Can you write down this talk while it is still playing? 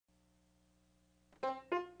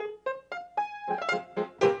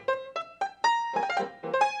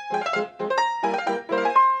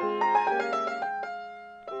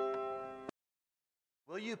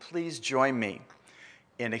please join me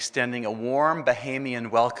in extending a warm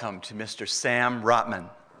Bahamian welcome to Mr. Sam Rotman.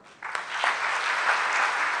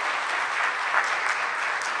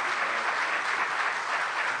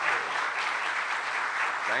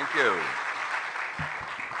 Thank you.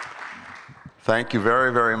 Thank you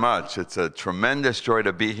very, very much. It's a tremendous joy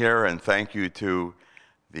to be here, and thank you to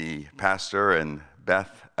the pastor and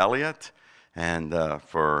Beth Elliott and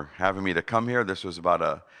for having me to come here. This was about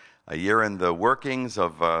a year in the workings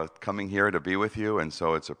of coming here to be with you, and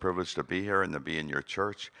so it's a privilege to be here and to be in your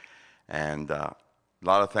church. And a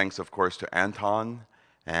lot of thanks, of course, to Anton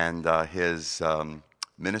and his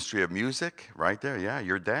Ministry of Music right there. Yeah,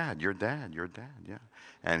 your dad, yeah.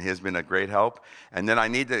 And he has been a great help. And then I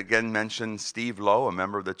need to again mention Steve Lowe, a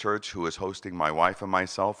member of the church who is hosting my wife and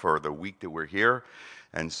myself for the week that we're here.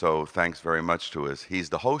 And so thanks very much to us. He's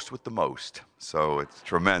the host with the most. So it's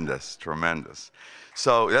tremendous, tremendous.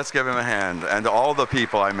 So let's give him a hand. And to all the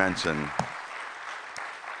people I mentioned.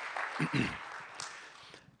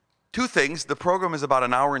 Two things. The program is about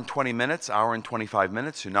an hour and 20 minutes, hour and 25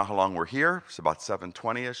 minutes. You know how long we're here. It's about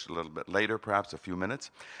 7:20-ish, a little bit later, perhaps a few minutes.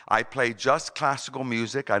 I play just classical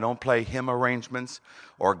music. I don't play hymn arrangements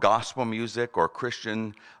or gospel music or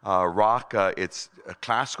Christian rock. It's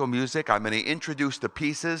classical music. I'm going to introduce the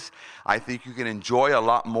pieces. I think you can enjoy a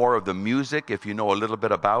lot more of the music if you know a little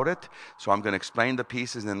bit about it. So I'm going to explain the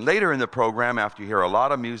pieces. And then later in the program, after you hear a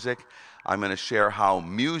lot of music, I'm going to share how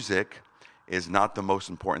music is not the most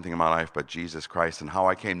important thing in my life, but Jesus Christ, and how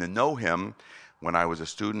I came to know him when I was a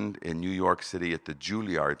student in New York City at the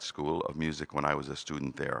Juilliard School of Music when I was a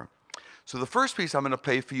student there. So the first piece I'm going to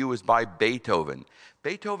play for you is by Beethoven.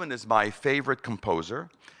 Beethoven is my favorite composer,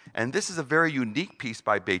 and this is a very unique piece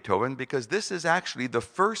by Beethoven because this is actually the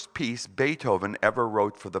first piece Beethoven ever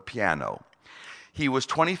wrote for the piano. He was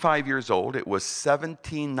 25 years old. It was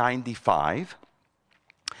 1795.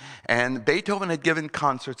 And Beethoven had given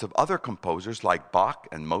concerts of other composers like Bach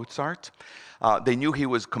and Mozart. They knew he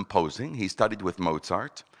was composing. He studied with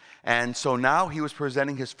Mozart. And so now he was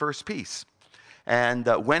presenting his first piece. And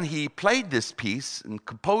when he played this piece and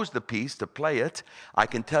composed the piece to play it, I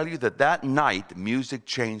can tell you that that night music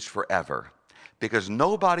changed forever, because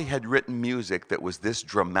nobody had written music that was this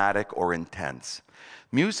dramatic or intense.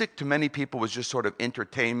 Music to many people was just sort of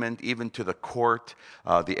entertainment, even to the court,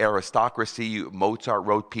 the aristocracy. Mozart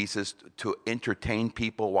wrote pieces to entertain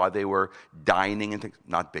people while they were dining and things.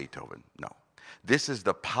 Not Beethoven, no. This is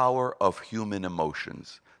the power of human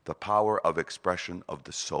emotions, the power of expression of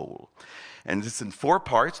the soul. And it's in 4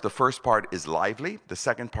 parts. The first part is lively. The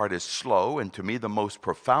second part is slow. And to me, the most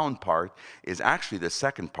profound part is actually the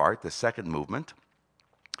second part, the second movement.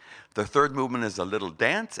 The third movement is a little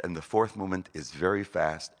dance, and the fourth movement is very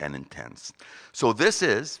fast and intense. So this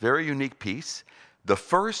is a very unique piece, the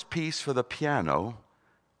first piece for the piano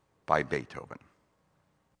by Beethoven.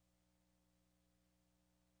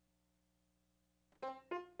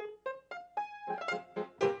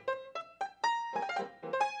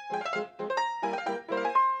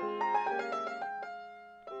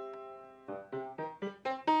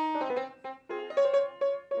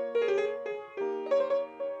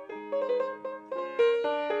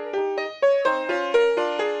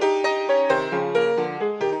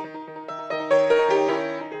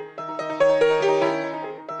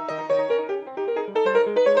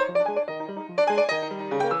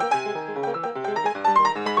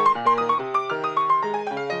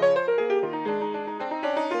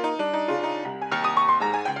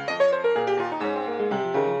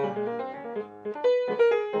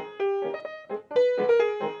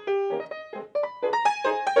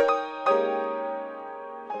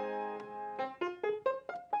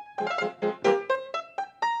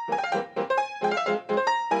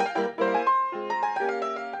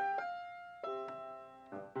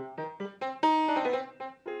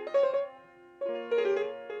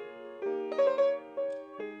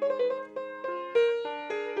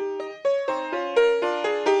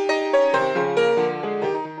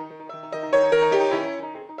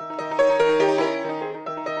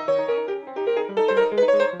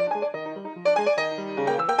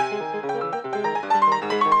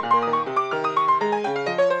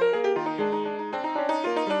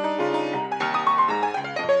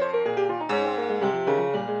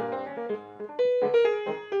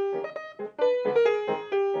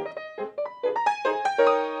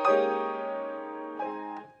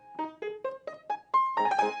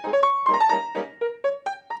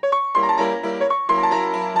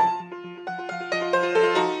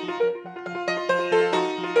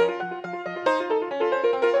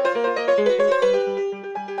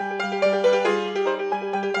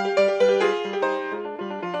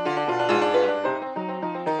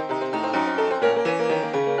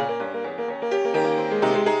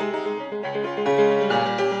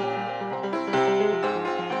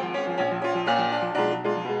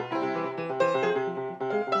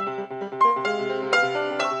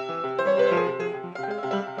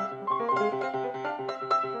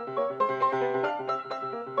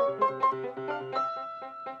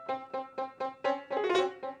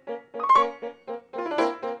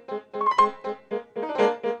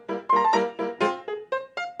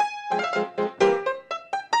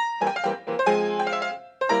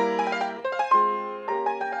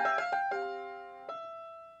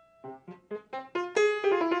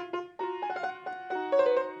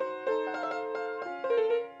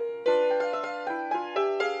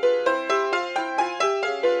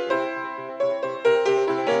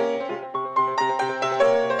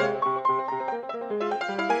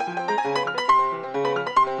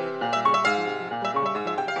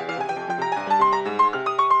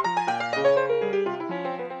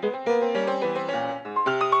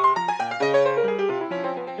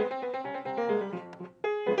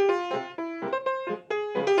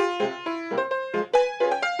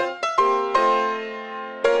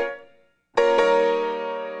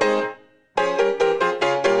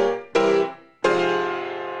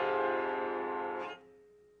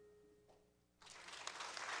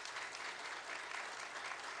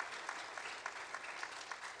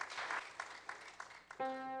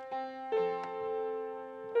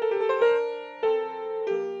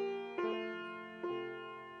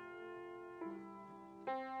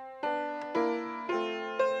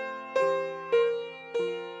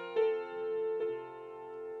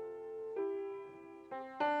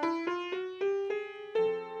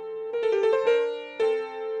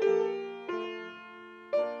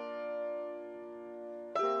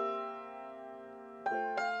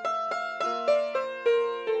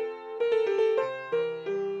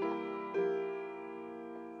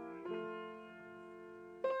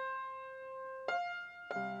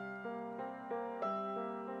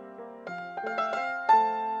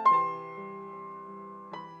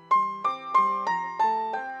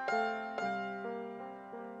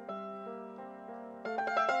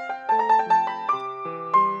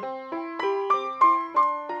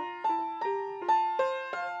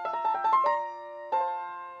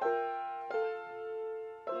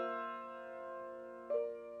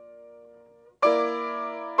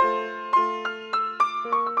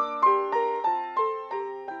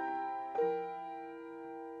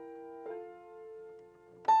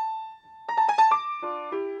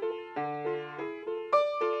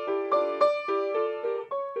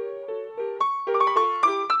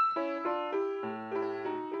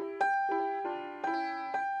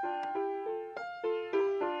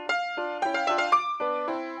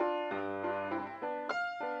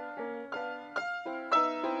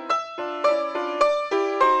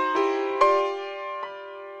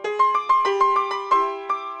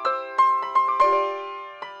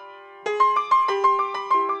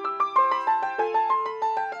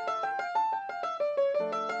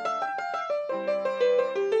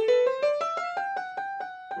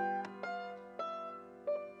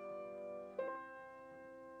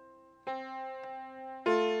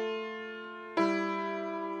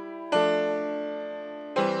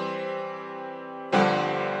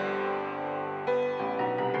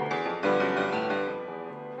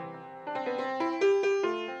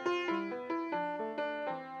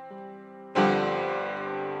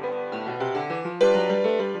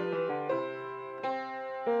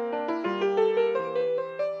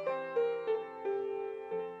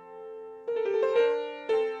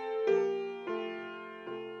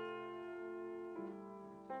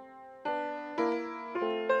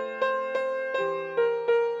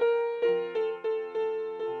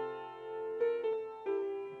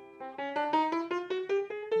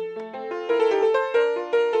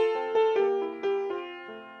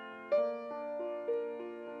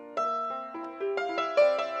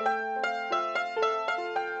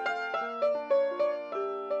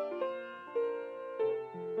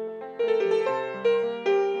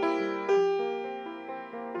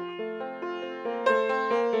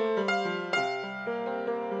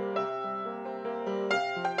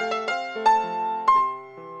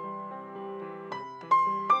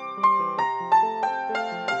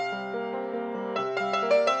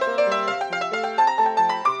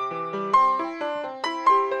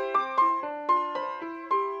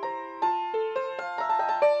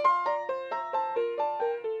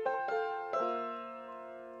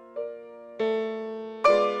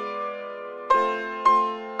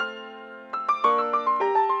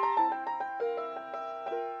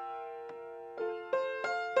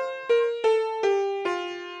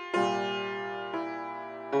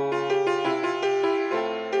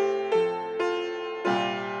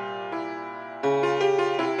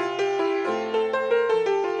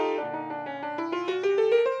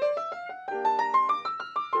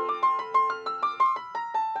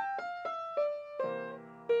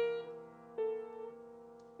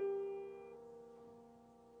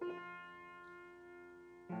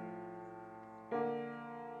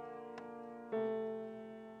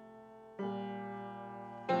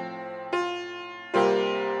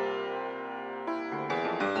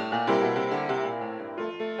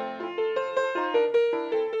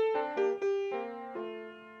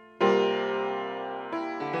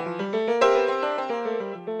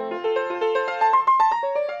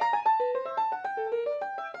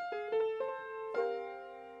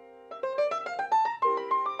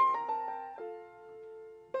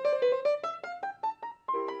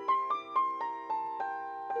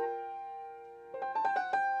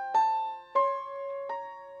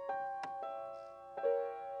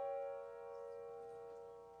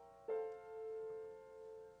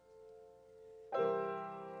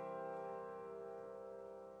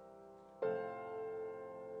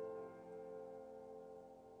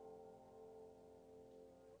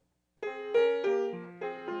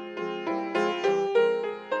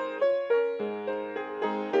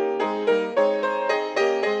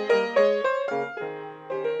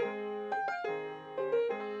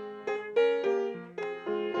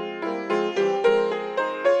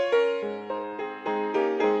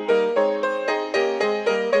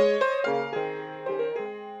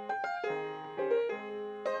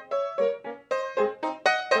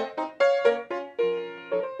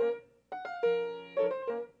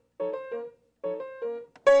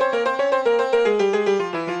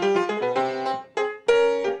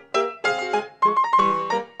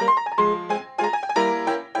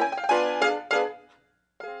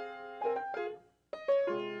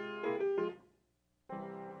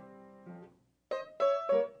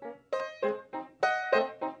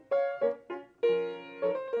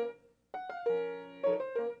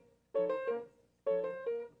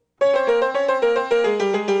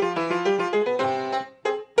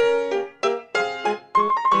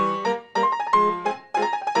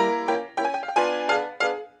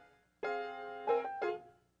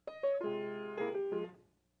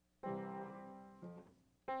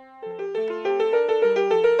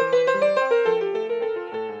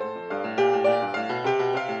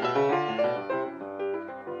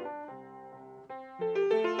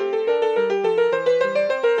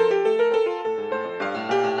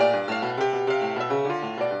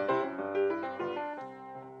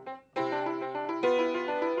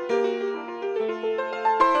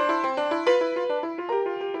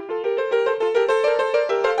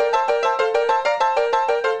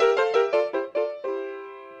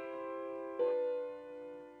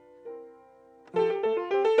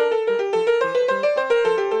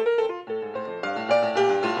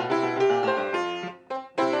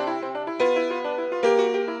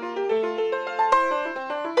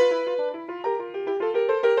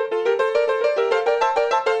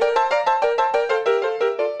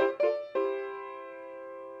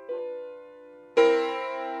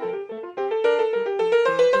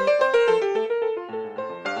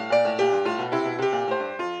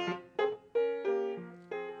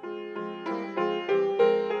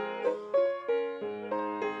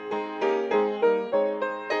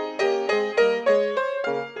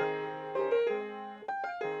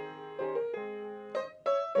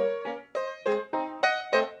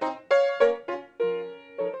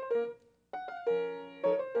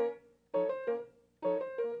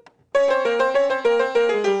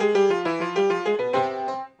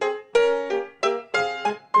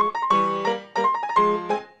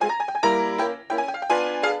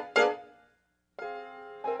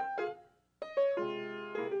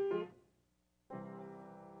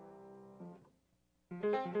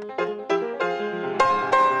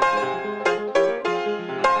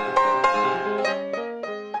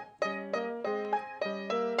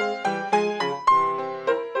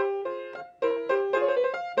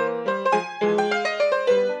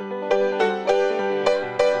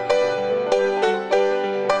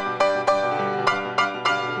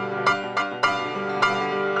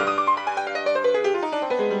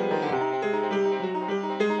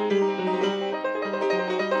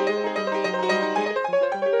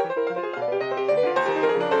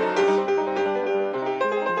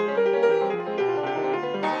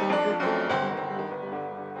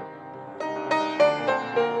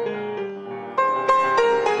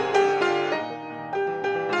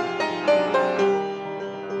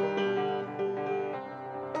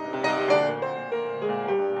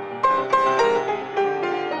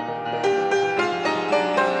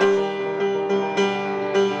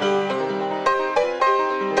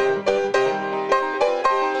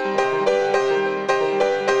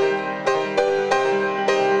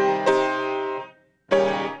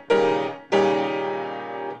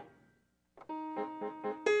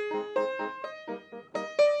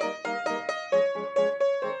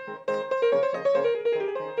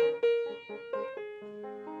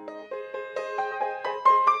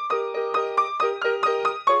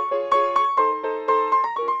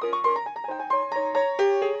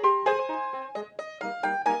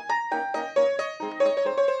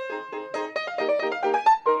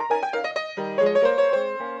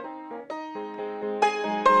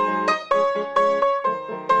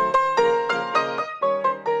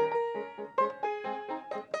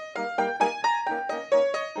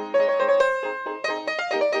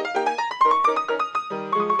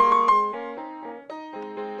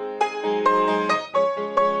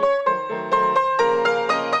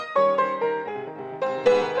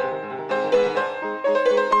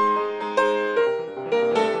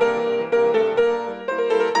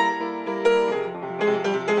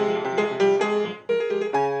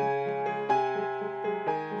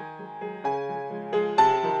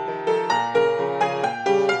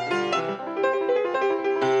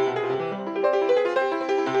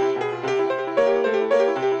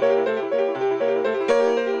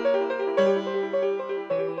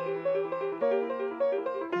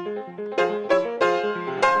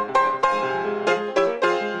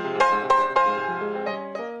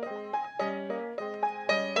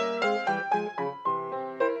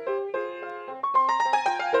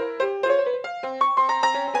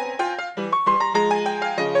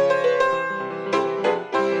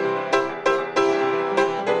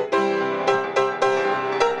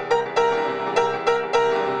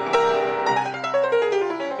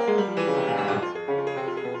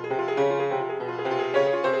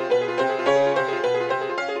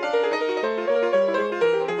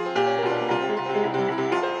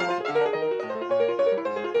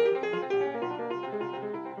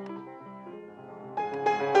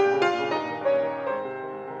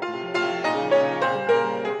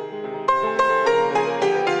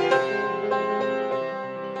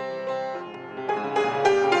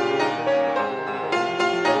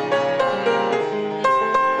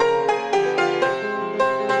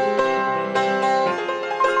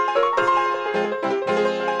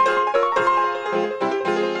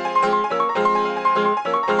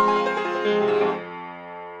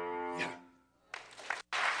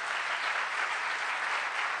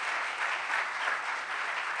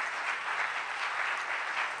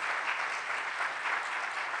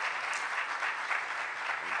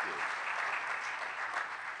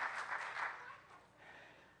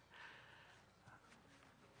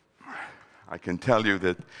 I can tell you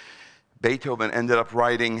that Beethoven ended up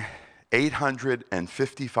writing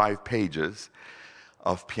 855 pages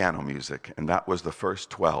of piano music, and that was the first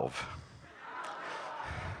 12.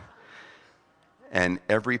 And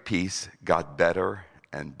every piece got better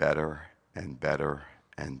and better and better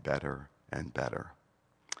and better and better.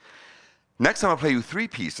 Next, I'm going to play you three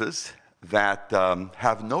pieces that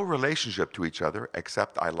have no relationship to each other,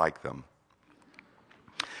 except I like them.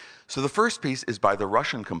 So the first piece is by the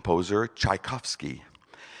Russian composer Tchaikovsky.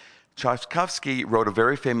 Tchaikovsky wrote a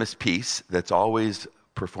very famous piece that's always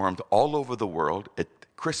performed all over the world at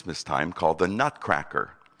Christmas time called The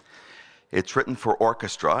Nutcracker. It's written for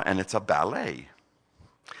orchestra, and it's a ballet.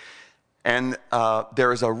 And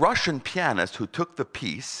there is a Russian pianist who took the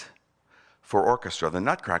piece for orchestra, The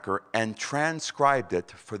Nutcracker, and transcribed it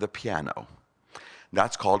for the piano.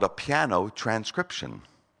 That's called a piano transcription.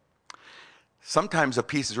 Sometimes a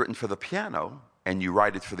piece is written for the piano, and you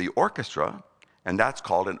write it for the orchestra, and that's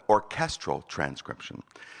called an orchestral transcription.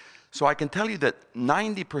 So I can tell you that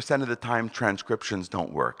 90% of the time transcriptions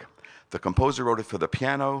don't work. The composer wrote it for the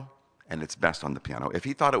piano, and it's best on the piano. If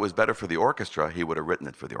he thought it was better for the orchestra, he would have written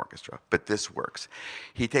it for the orchestra. But this works.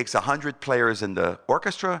 He takes 100 players in the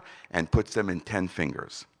orchestra and puts them in 10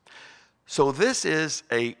 fingers. So this is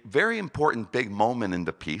a very important big moment in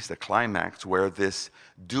the piece, the climax, where this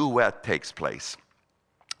duet takes place.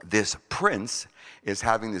 This prince is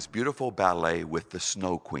having this beautiful ballet with the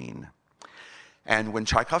Snow Queen. And when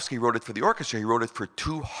Tchaikovsky wrote it for the orchestra, he wrote it for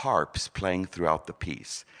 2 harps playing throughout the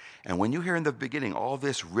piece. And when you hear in the beginning all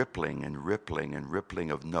this rippling and rippling and rippling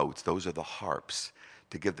of notes, those are the harps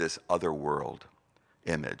to give this other world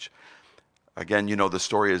image. Again, you know, the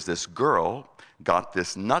story is this girl got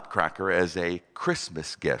this nutcracker as a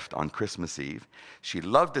Christmas gift on Christmas Eve. She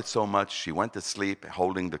loved it so much, she went to sleep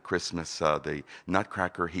holding the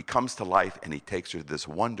nutcracker. He comes to life and he takes her to this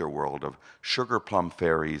wonder world of sugar plum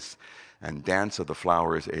fairies and Dance of the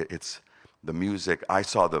Flowers. It's the music. I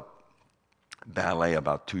saw the ballet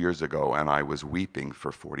about 2 years ago and I was weeping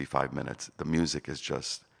for 45 minutes. The music is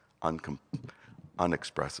just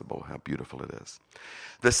unexpressible how beautiful it is.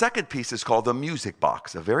 The second piece is called The Music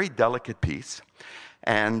Box, a very delicate piece,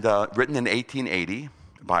 and written in 1880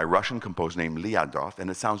 by a Russian composer named Lyadov,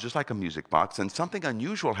 and it sounds just like a music box, and something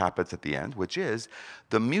unusual happens at the end, which is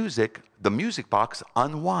the music box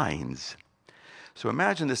unwinds. So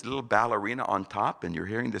imagine this little ballerina on top, and you're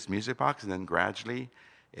hearing this music box, and then gradually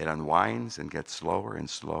it unwinds and gets slower and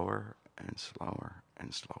slower and slower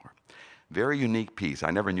and slower. Very unique piece.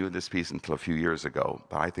 I never knew this piece until a few years ago,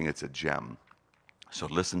 but I think it's a gem. So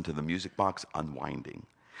listen to the music box unwinding.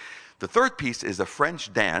 The third piece is a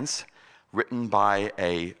French dance written by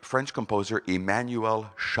a French composer, Emmanuel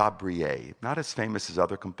Chabrier, not as famous as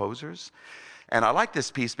other composers. And I like this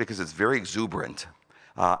piece because it's very exuberant.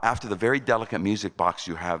 After the very delicate music box,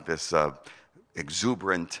 you have this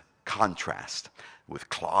exuberant contrast with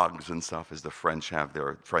clogs and stuff, as the French have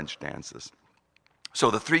their French dances. So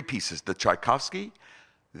the 3 pieces, the Tchaikovsky,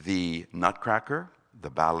 the Nutcracker, the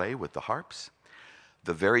ballet with the harps,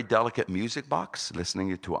 the very delicate music box,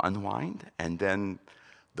 listening to unwind, and then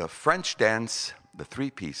the French dance, the 3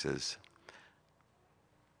 pieces.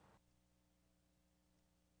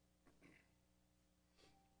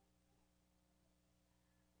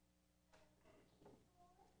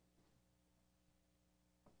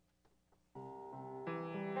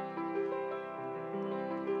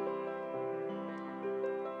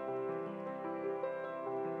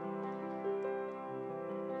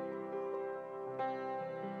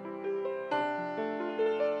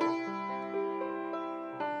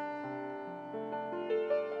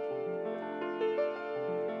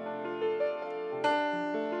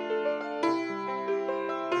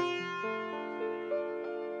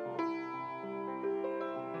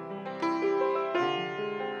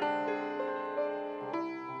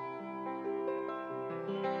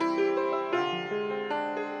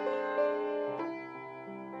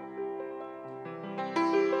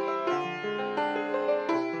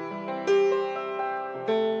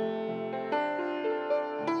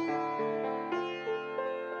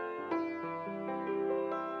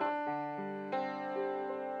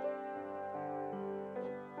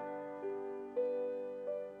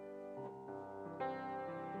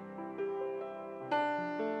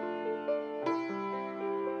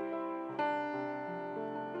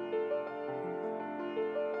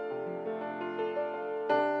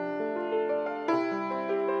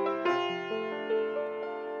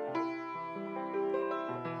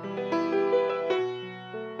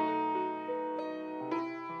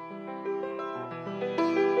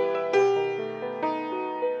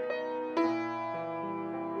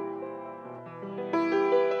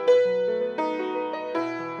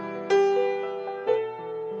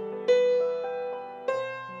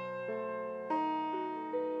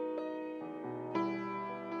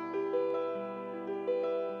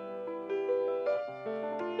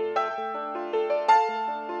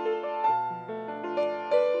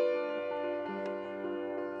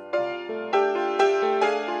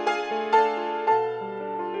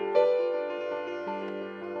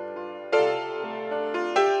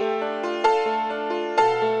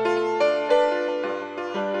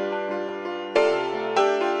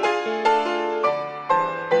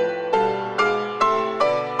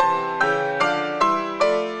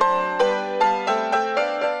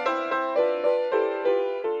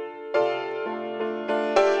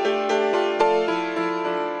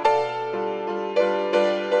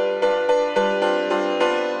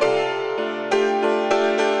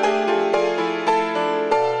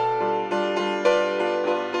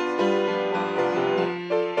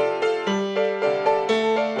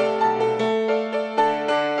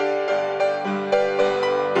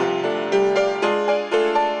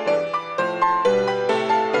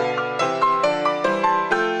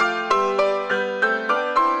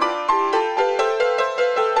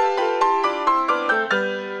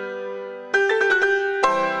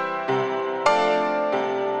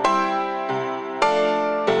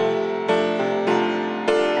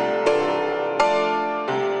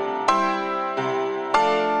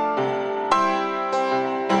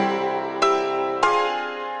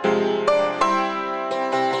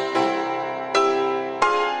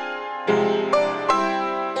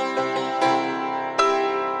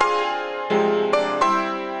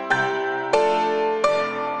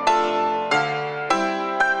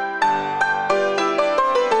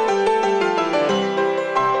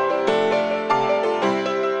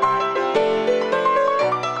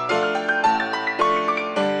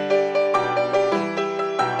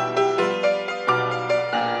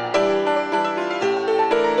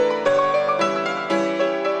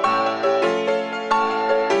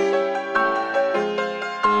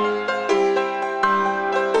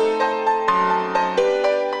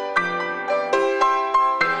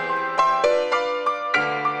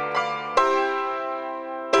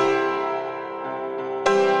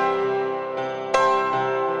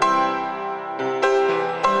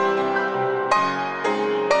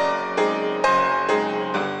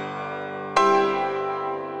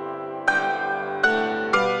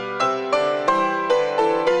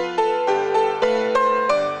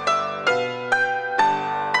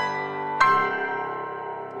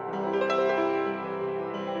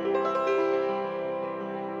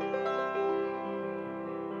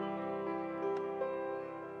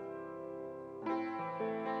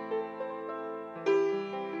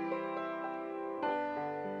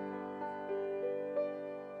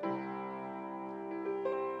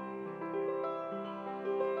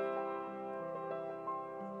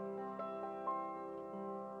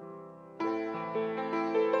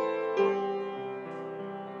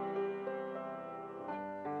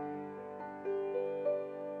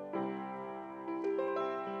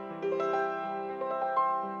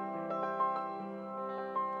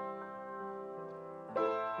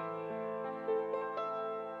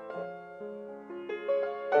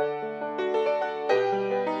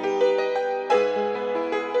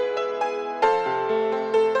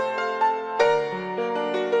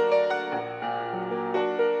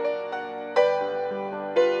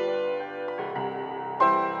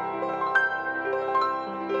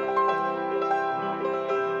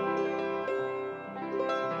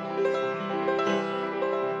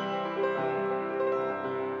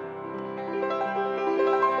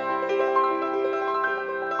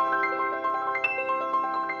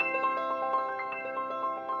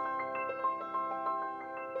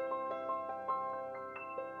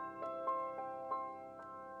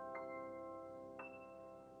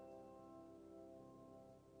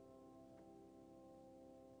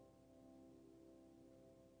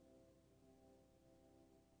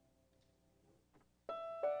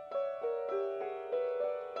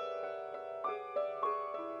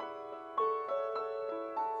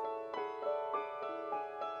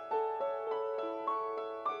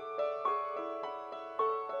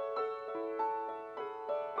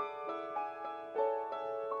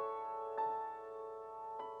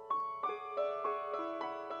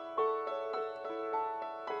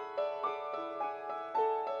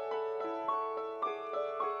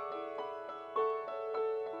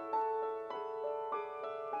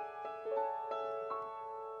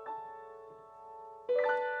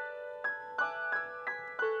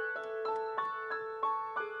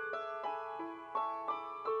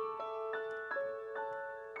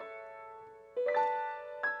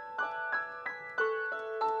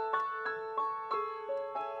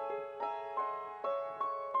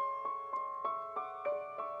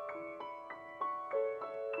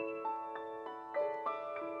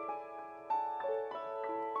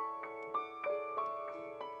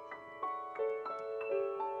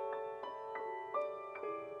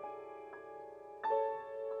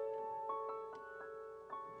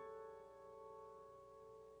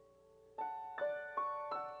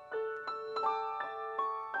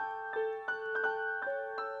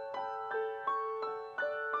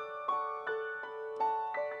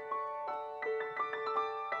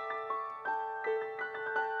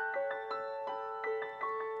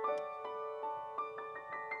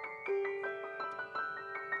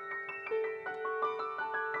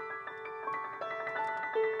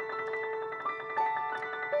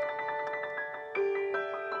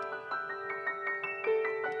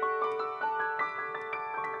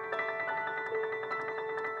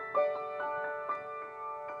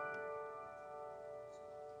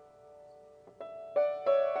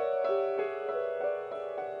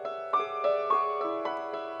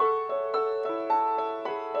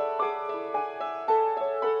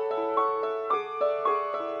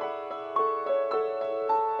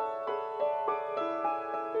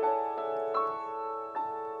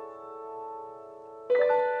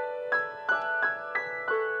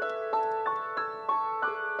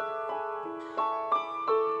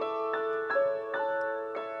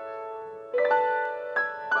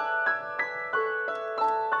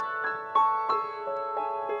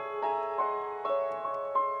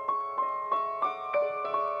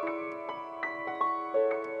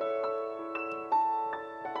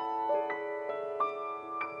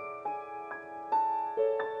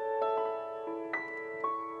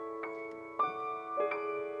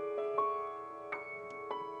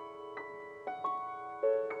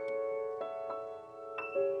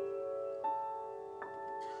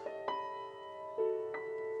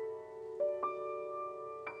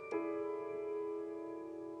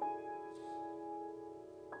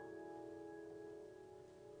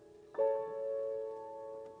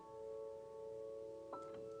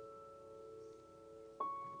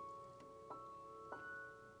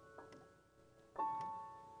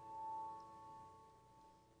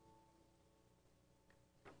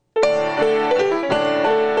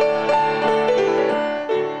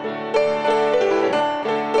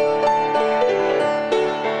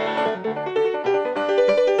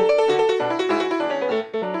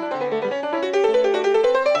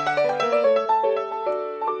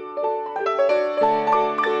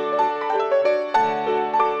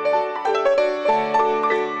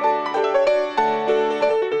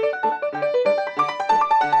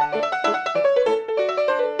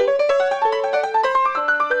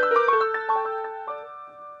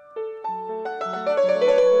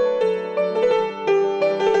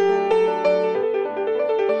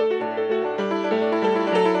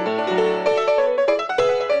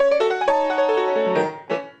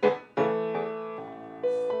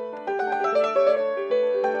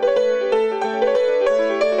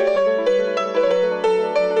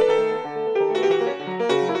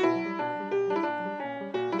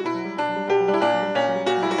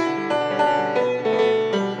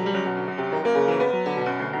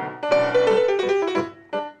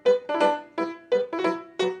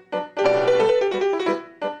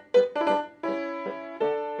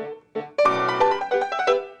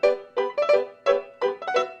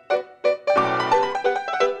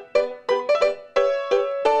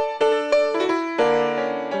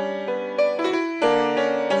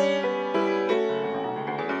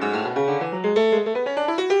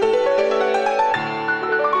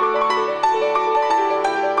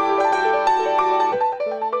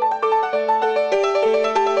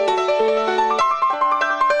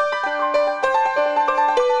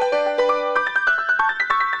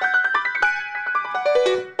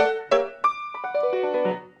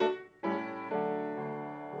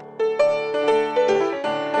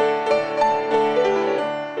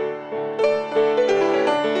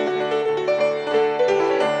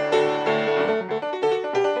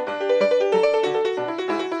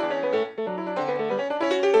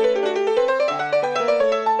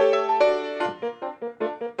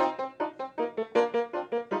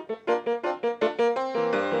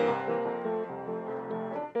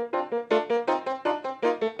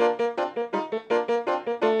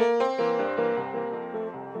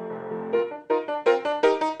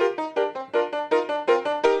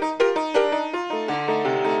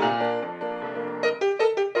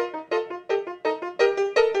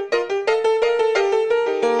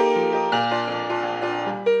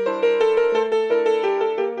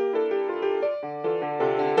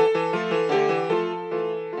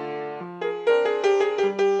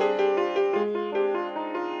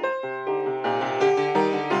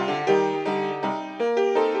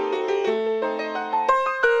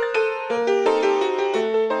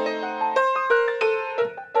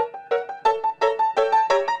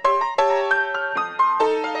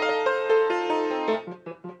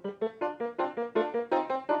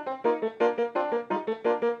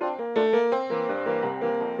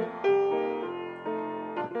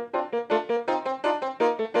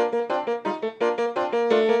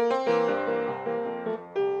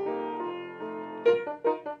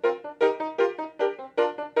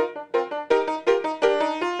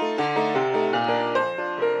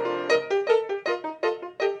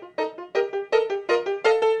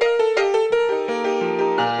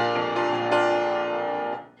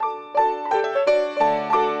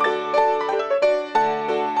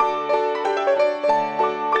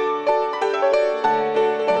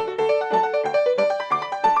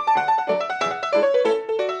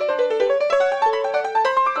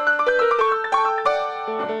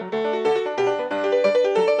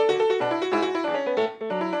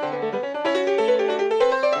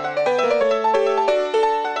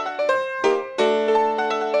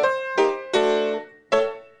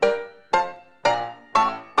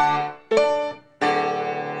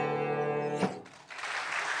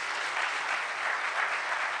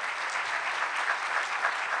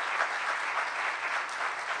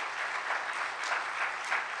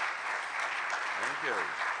 you.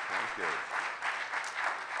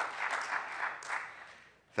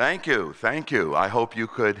 Thank you. Thank you. I hope you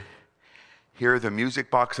could hear the music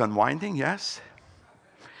box unwinding, yes?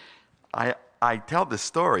 I tell this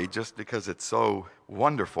story just because it's so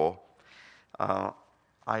wonderful.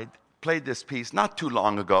 I played this piece not too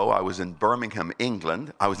long ago. I was in Birmingham,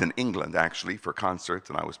 England. I was in England, actually, for concerts,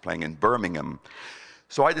 and I was playing in Birmingham.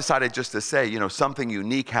 So I decided just to say, something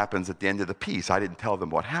unique happens at the end of the piece. I didn't tell them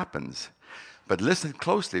what happens. But listen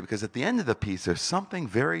closely, because at the end of the piece, there's something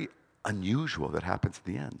very unusual that happens at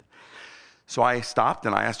the end. So I stopped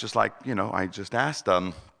and I asked, I just asked,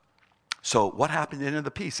 so what happened at the end of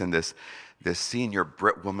the piece? And this senior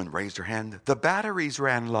Brit woman raised her hand. The batteries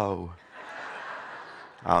ran low.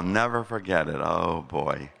 I'll never forget it. Oh,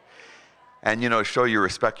 boy. And, show your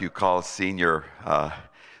respect, you call senior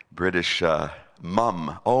British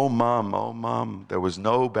mum. Oh, mum. There was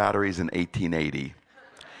no batteries in 1880.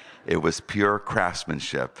 It was pure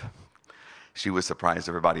craftsmanship. She was surprised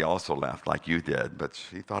everybody also laughed like you did, but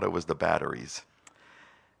she thought it was the batteries.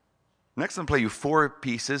 Next, I'm going to play you 4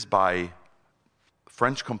 pieces by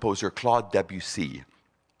French composer Claude Debussy.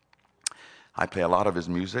 I play a lot of his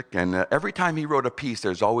music, and every time he wrote a piece,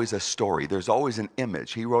 there's always a story. There's always an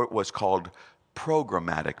image. He wrote what's called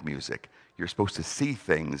programmatic music. You're supposed to see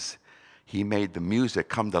things. He made the music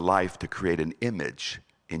come to life to create an image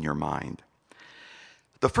in your mind.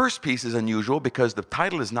 The first piece is unusual because the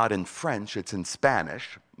title is not in French, it's in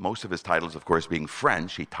Spanish. Most of his titles, of course, being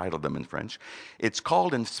French, he titled them in French. It's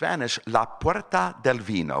called in Spanish La Puerta del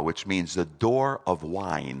Vino, which means the door of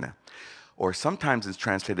wine. Or sometimes it's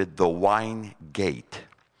translated the wine gate.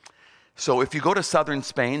 So if you go to southern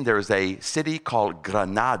Spain, there's a city called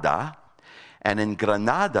Granada. And in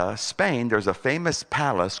Granada, Spain, there's a famous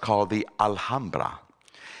palace called the Alhambra.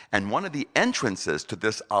 And one of the entrances to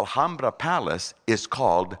this Alhambra palace is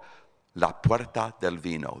called La Puerta del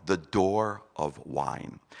Vino, the door of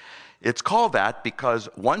wine. It's called that because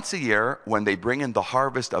once a year, when they bring in the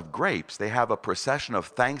harvest of grapes, they have a procession of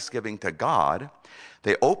thanksgiving to God.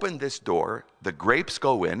 They open this door, the grapes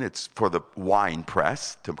go in, it's for the wine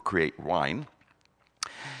press to create wine.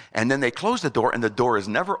 And then they close the door, and the door is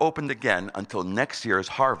never opened again until next year's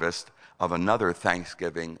harvest of another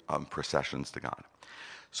thanksgiving processions to God.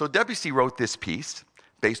 So Debussy wrote this piece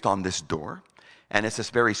based on this door, and it's this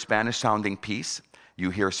very Spanish-sounding piece. You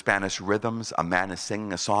hear Spanish rhythms, a man is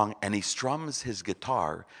singing a song, and he strums his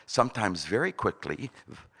guitar, sometimes very quickly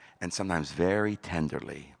and sometimes very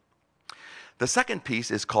tenderly. The second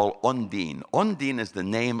piece is called Ondine. Ondine is the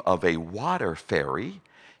name of a water fairy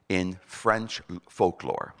in French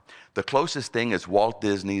folklore. The closest thing is Walt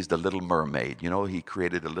Disney's The Little Mermaid. He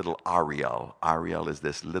created a little Ariel. Ariel is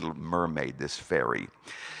this little mermaid, this fairy.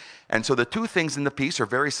 And so the 2 things in the piece are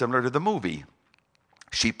very similar to the movie.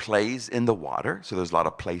 She plays in the water, so there's a lot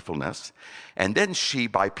of playfulness. And then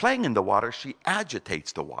by playing in the water, she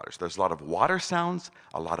agitates the water. So there's a lot of water sounds,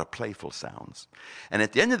 a lot of playful sounds. And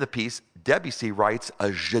at the end of the piece, Debussy writes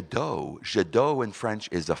a jet d'eau. Jet d'eau in French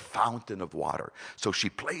is a fountain of water. So she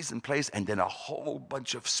plays and plays, and then a whole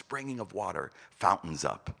bunch of springing of water fountains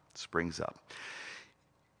up, springs up.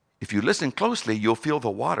 If you listen closely, you'll feel the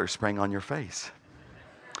water spraying on your face.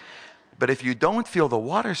 But if you don't feel the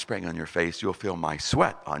water spraying on your face, you'll feel my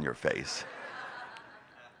sweat on your face.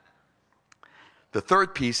 The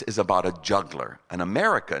third piece is about a juggler, an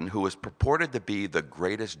American who was purported to be the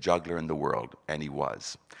greatest juggler in the world, and he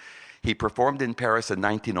was. He performed in Paris in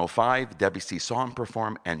 1905. Debussy saw him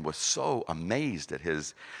perform and was so amazed at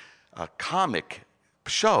his comic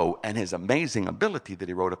show and his amazing ability that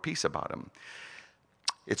he wrote a piece about him.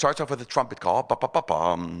 It starts off with a trumpet call,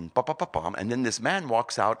 ba-ba-ba-bum, ba-ba-ba-bum, and then this man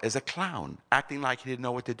walks out as a clown, acting like he didn't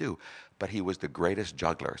know what to do. But he was the greatest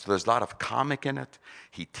juggler. So there's a lot of comic in it.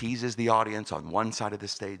 He teases the audience on one side of the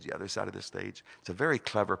stage, the other side of the stage. It's a very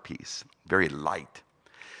clever piece, very light.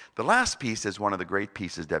 The last piece is one of the great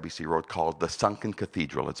pieces Debussy wrote called The Sunken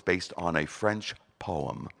Cathedral. It's based on a French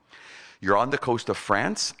poem. You're on the coast of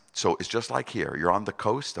France, so it's just like here. You're on the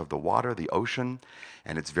coast of the water, the ocean,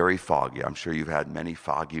 and it's very foggy. I'm sure you've had many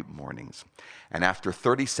foggy mornings. And after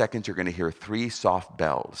 30 seconds, you're going to hear 3 soft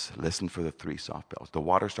bells. Listen for the 3 soft bells. The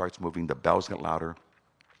water starts moving, the bells get louder,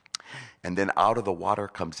 and then out of the water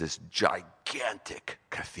comes this gigantic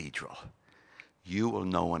cathedral. You will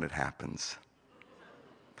know when it happens.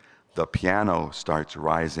 The piano starts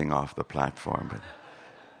rising off the platform,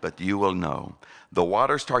 but you will know. The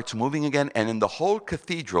water starts moving again, and then the whole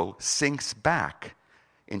cathedral sinks back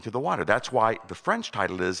into the water. That's why the French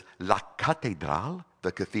title is La Cathédrale,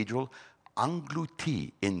 the cathedral,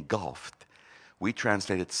 engloutie, engulfed. We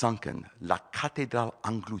translate it sunken, La Cathédrale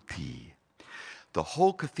engloutie. the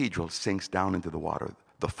whole cathedral sinks down into the water.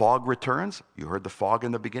 The fog returns. You heard the fog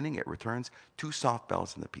in the beginning. It returns. 2 soft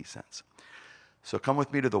bells and the peace ends. So come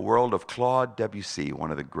with me to the world of Claude Debussy,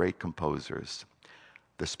 one of the great composers.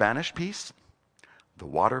 The Spanish piece, the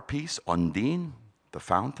water piece, Undine, the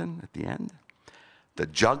fountain at the end, the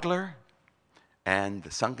juggler, and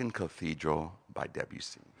the Sunken Cathedral by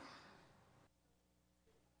Debussy.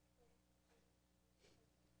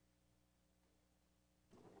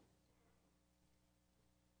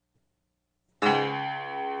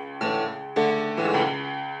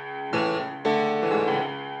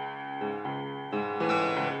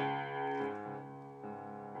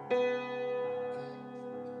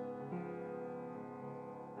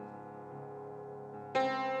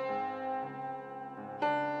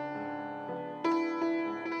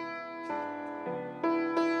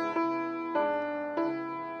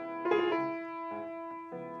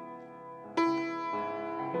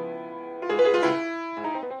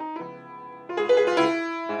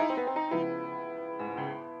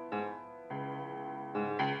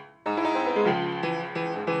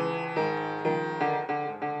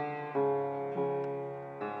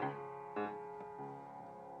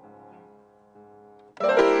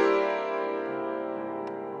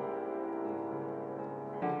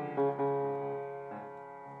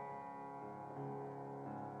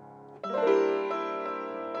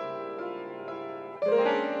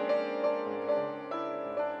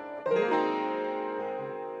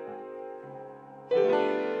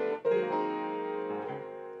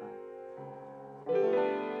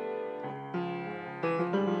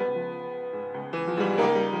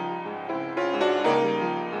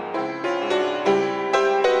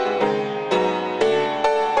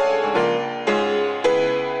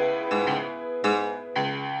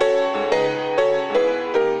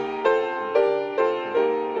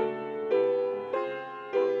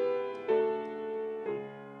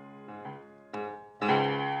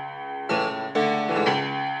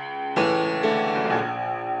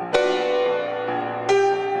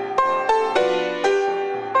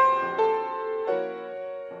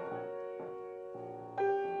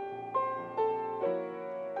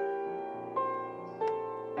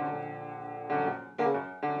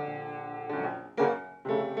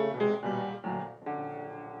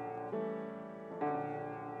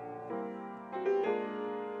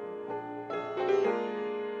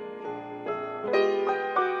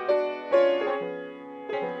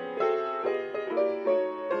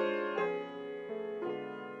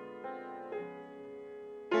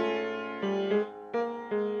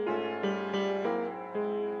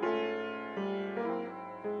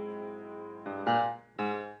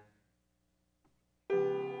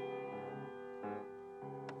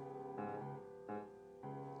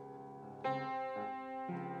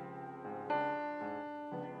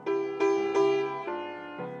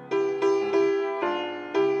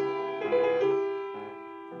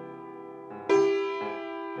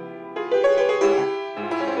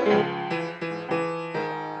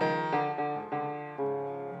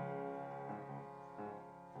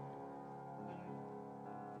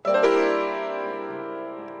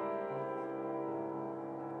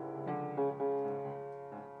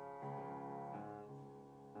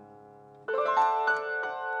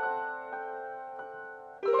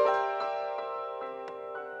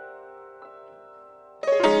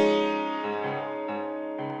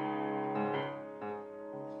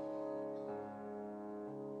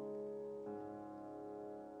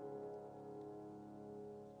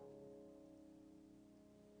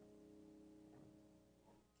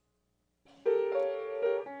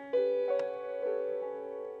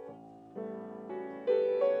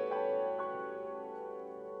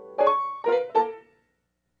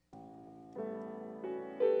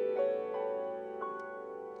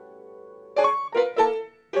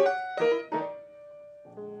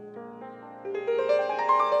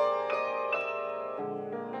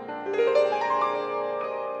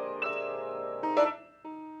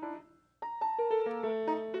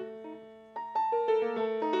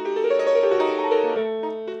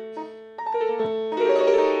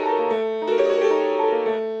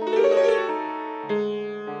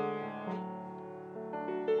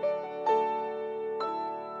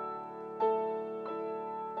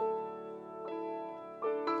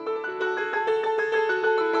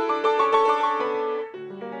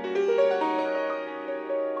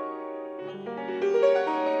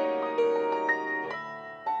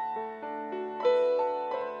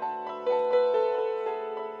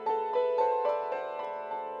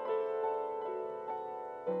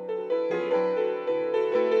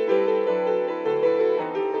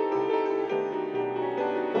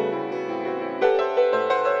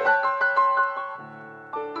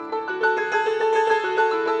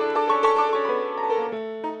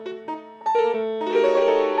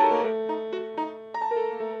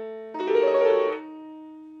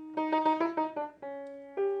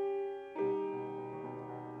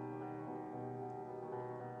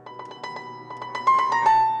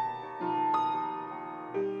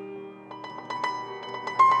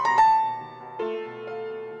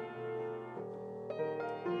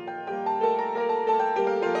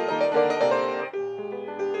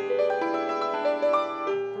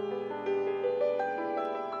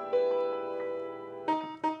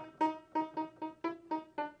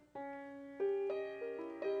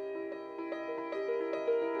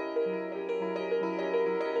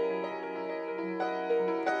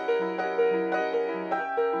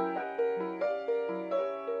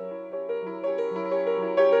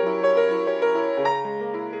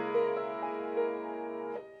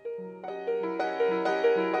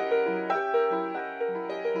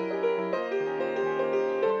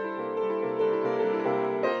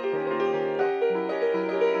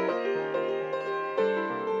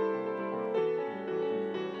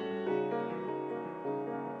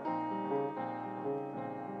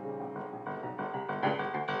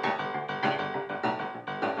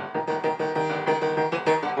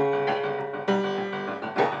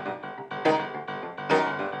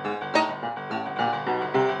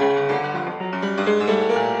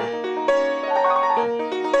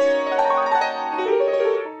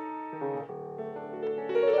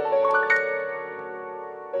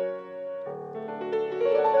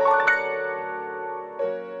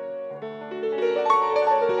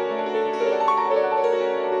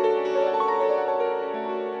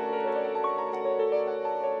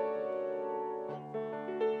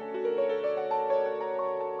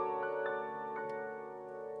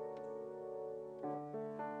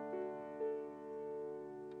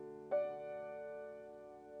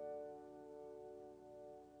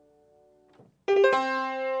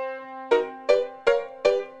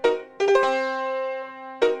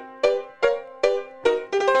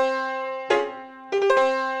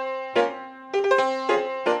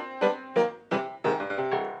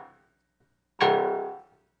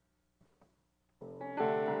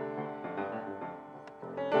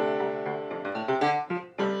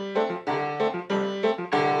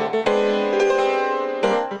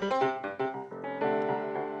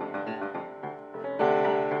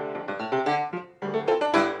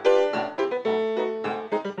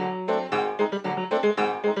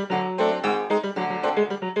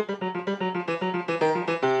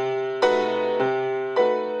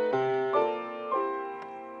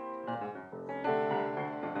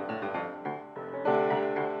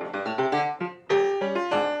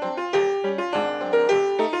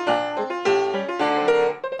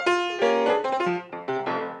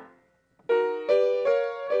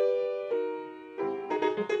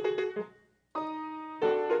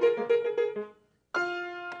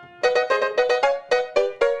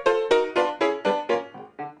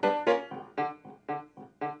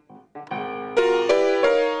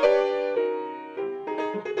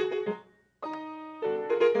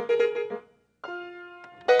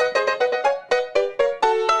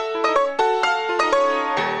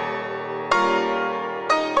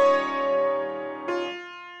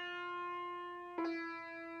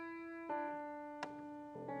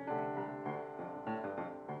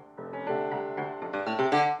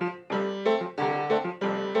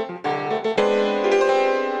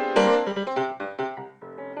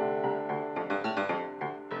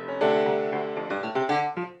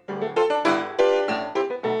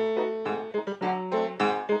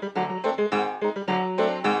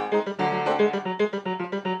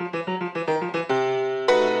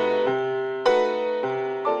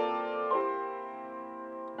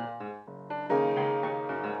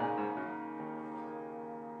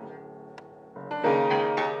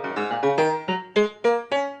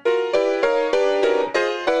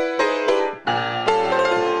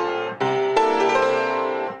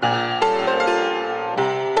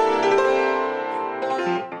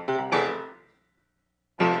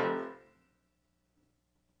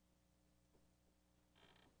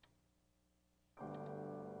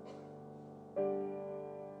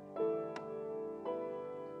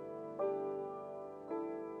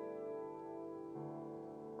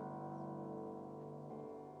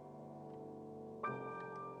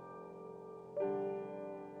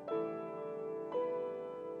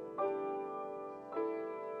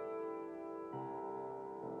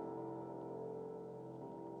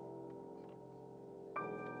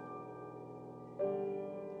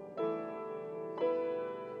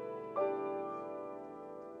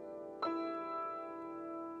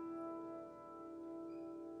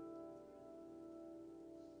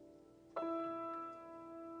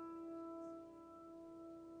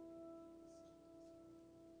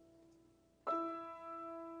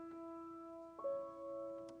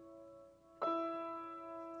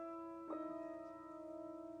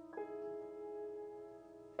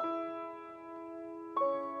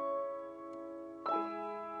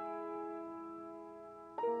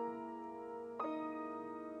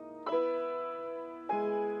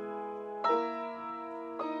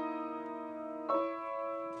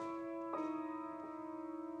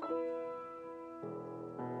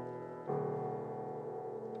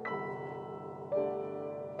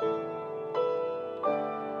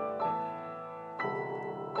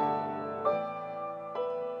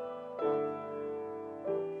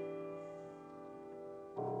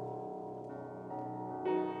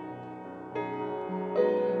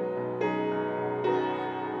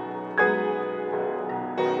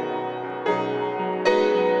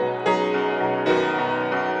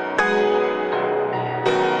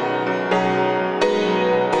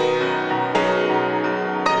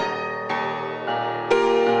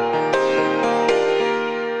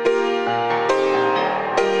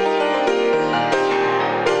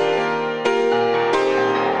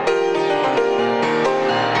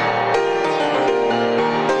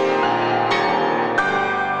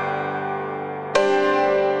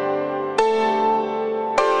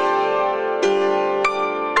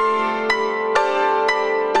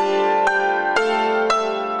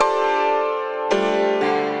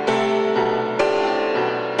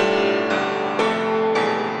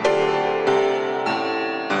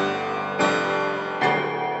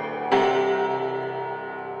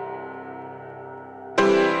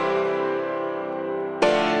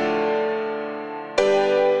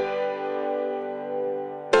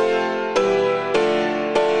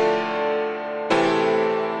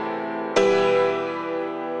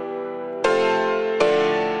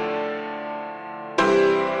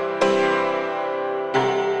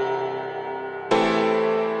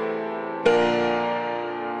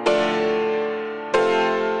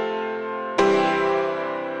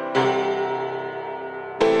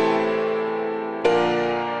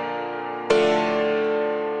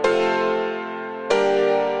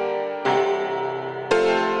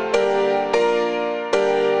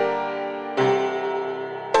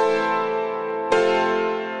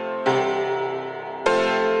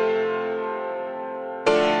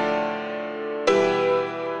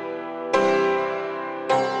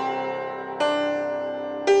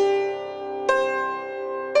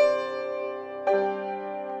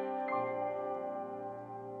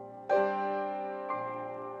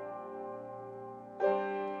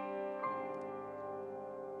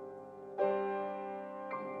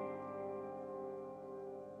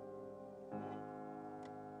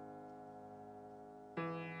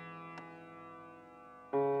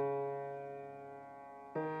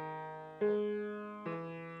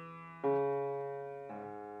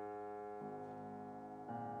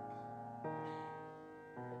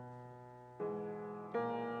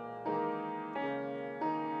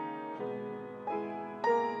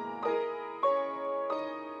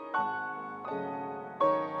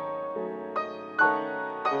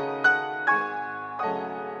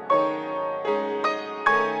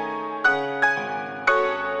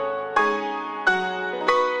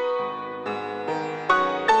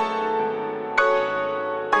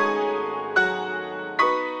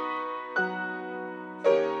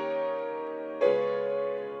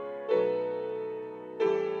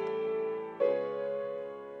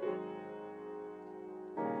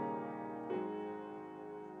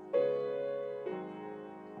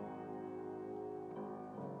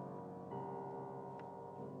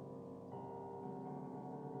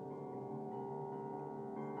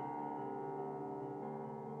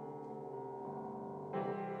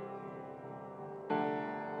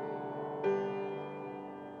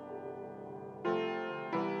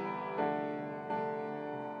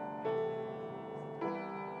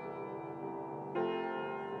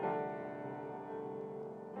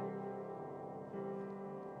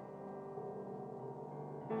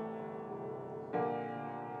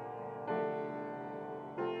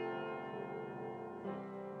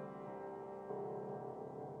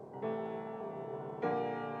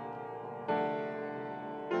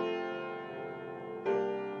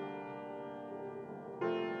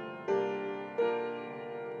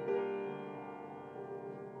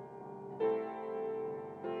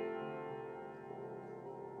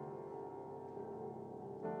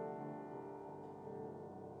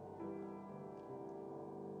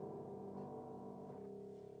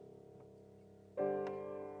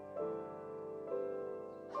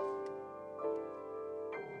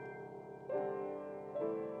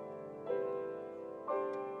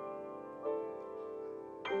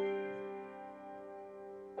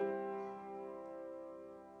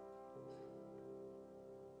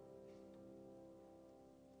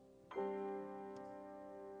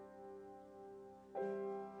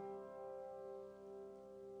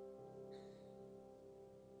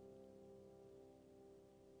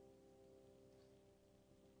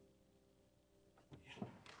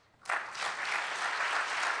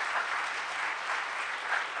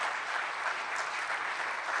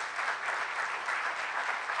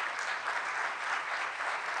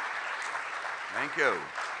 Thank you.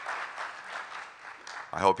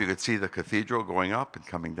 I hope you could see the cathedral going up and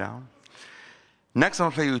coming down. Next,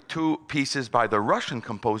 I'll play you two pieces by the Russian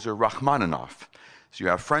composer Rachmaninoff. So you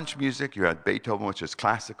have French music, you had Beethoven, which is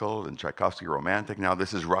classical, and Tchaikovsky, romantic. Now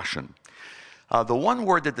this is Russian. The one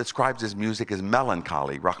word that describes his music is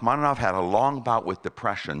melancholy. Rachmaninoff had a long bout with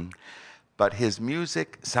depression, but his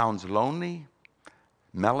music sounds lonely,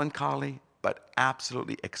 melancholy, but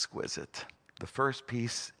absolutely exquisite. The first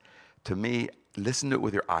piece, to me, listen to it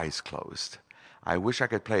with your eyes closed. I wish I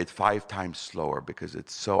could play it 5 times slower because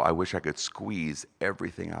I wish I could squeeze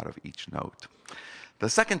everything out of each note. The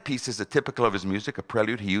second piece is typical of his music, a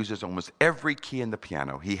prelude. He uses almost every key in the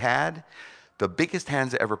piano. He had the biggest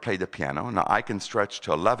hands that ever played the piano. Now, I can stretch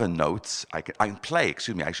to 11 notes. I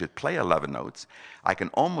should play 11 notes. I can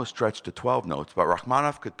almost stretch to 12 notes, but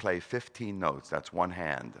Rachmaninoff could play 15 notes. That's one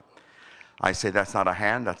hand. I say that's not a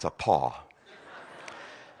hand, that's a paw.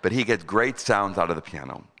 But he gets great sounds out of the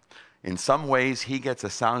piano. In some ways, he gets a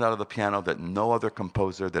sound out of the piano that no other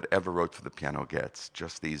composer that ever wrote for the piano gets.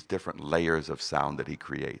 Just these different layers of sound that he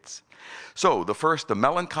creates. So the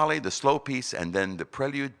melancholy, the slow piece, and then the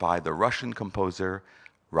prelude by the Russian composer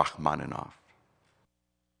Rachmaninoff.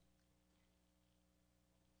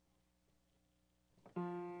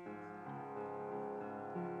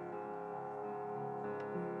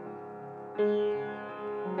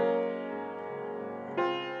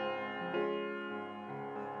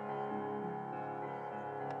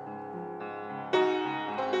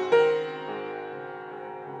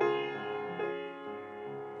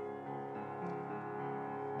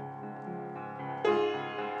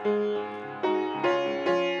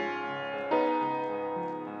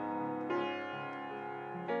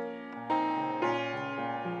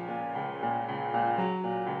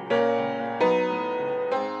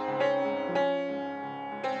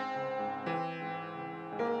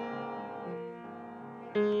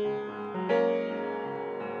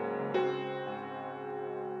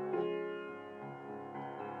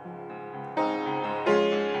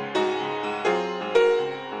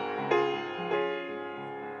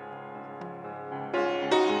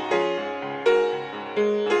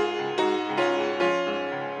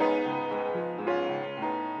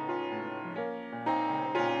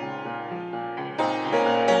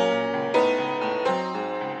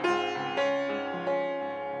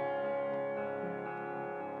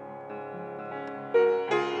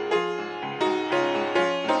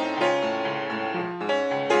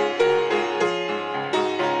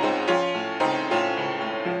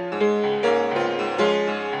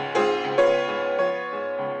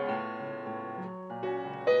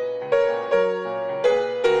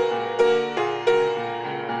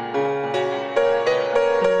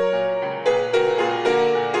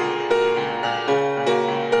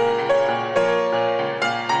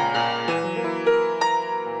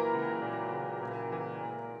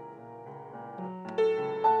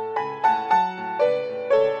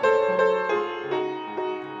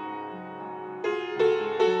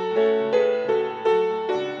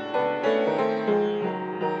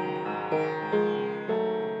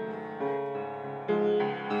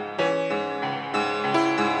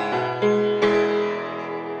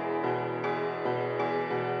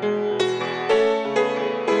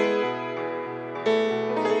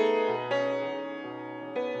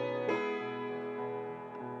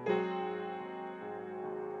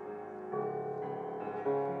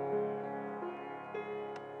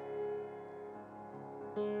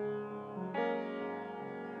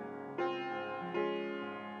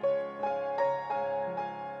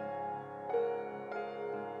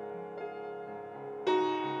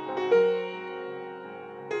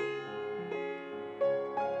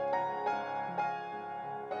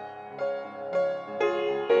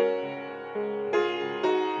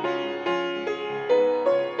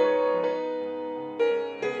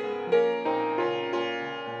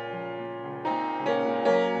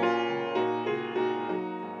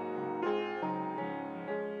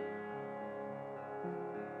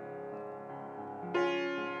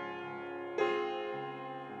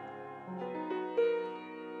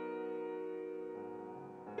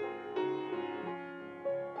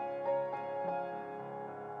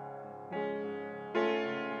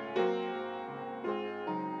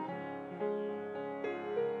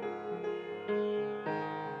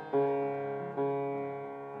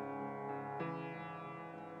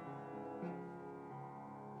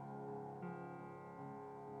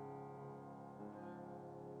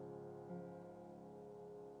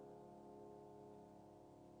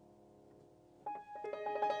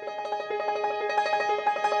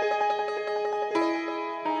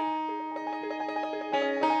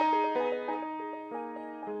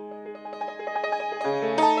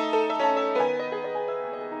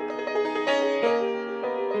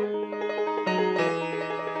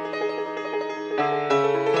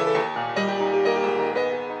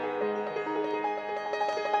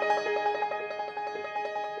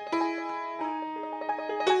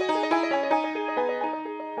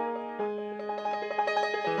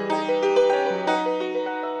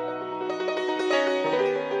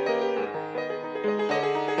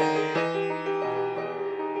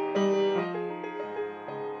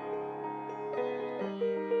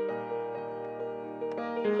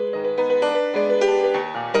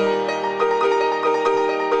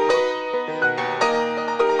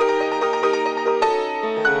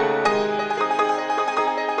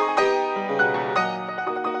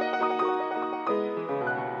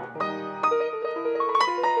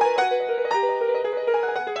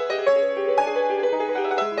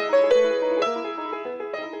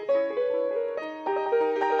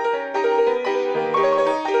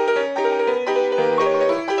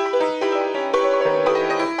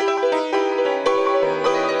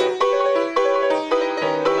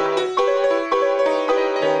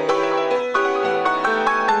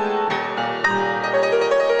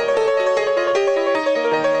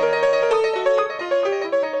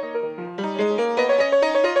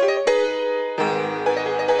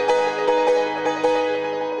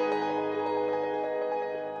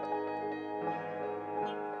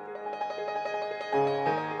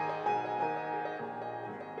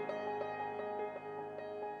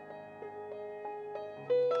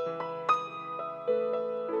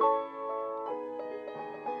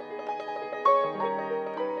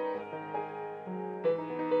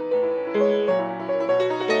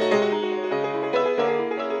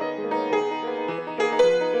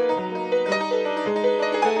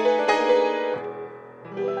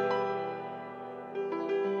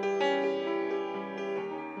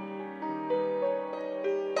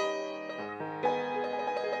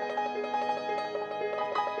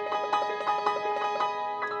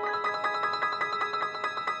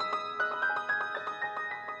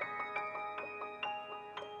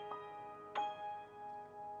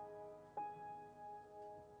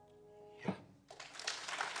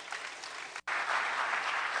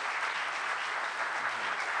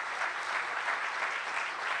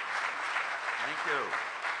 you.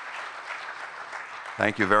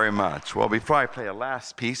 Thank you very much. Well, before I play a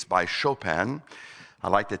last piece by Chopin,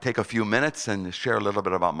 I'd like to take a few minutes and share a little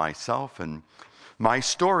bit about myself. And my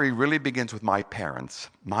story really begins with my parents.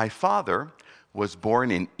 My father was born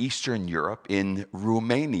in Eastern Europe, in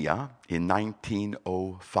Romania, in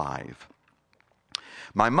 1905.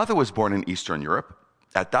 My mother was born in Eastern Europe.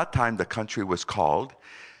 At that time, the country was called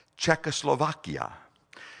Czechoslovakia.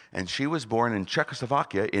 And she was born in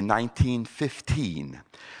Czechoslovakia in 1915.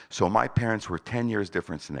 So my parents were 10 years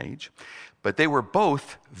difference in age. But they were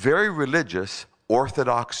both very religious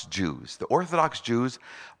Orthodox Jews. The Orthodox Jews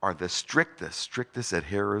are the strictest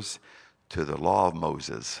adherers to the law of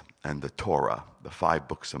Moses and the Torah, the 5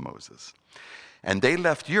 books of Moses. And they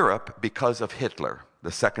left Europe because of Hitler,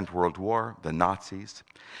 the Second World War, the Nazis.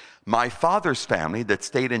 My father's family that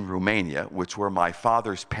stayed in Romania, which were my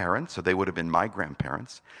father's parents, so they would have been my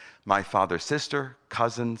grandparents, my father's sister,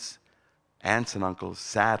 cousins, aunts and uncles,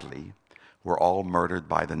 sadly, were all murdered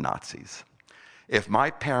by the Nazis. If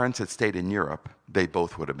my parents had stayed in Europe, they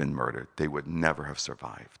both would have been murdered. They would never have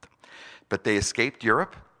survived. But they escaped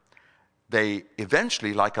Europe. They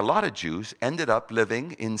eventually, like a lot of Jews, ended up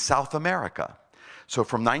living in South America. So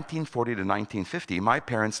from 1940 to 1950, my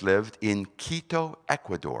parents lived in Quito,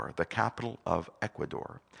 Ecuador, the capital of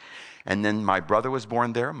Ecuador. And then my brother was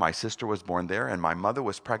born there, my sister was born there, and my mother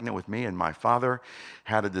was pregnant with me, and my father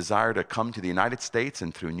had a desire to come to the United States,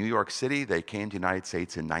 and through New York City, they came to the United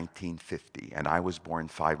States in 1950. And I was born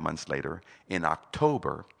 5 months later in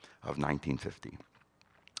October of 1950.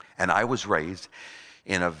 And I was raised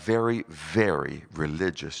in a very, very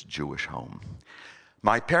religious Jewish home.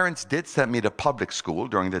 My parents did send me to public school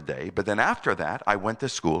during the day, but then after that, I went to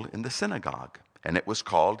school in the synagogue, and it was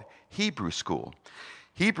called Hebrew school.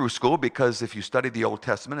 Hebrew school because if you study the Old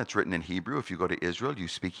Testament, it's written in Hebrew. If you go to Israel, you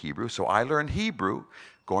speak Hebrew. So I learned Hebrew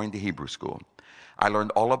going to Hebrew school. I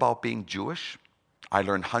learned all about being Jewish. I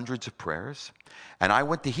learned hundreds of prayers. And I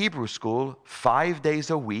went to Hebrew school 5 days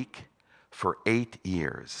a week for 8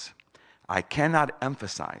 years. I cannot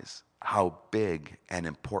emphasize how big and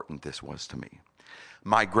important this was to me.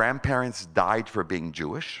 My grandparents died for being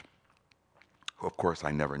Jewish. Of course,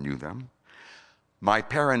 I never knew them. My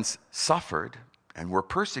parents suffered and were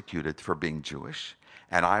persecuted for being Jewish,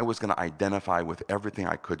 and I was going to identify with everything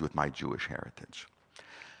I could with my Jewish heritage.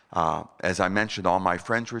 As I mentioned, all my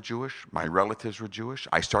friends were Jewish, my relatives were Jewish.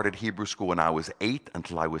 I started Hebrew school when I was 8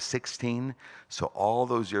 until I was 16, so all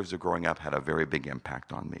those years of growing up had a very big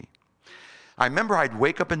impact on me. I remember I'd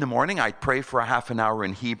wake up in the morning, I'd pray for a half an hour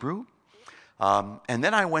in Hebrew, and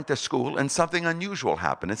then I went to school, and something unusual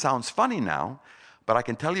happened. It sounds funny now, but I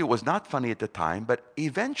can tell you it was not funny at the time, but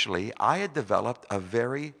eventually I had developed a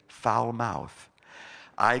very foul mouth.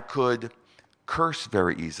 I could curse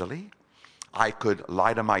very easily. I could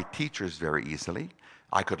lie to my teachers very easily.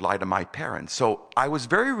 I could lie to my parents. So I was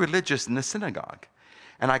very religious in the synagogue.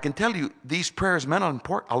 And I can tell you, these prayers meant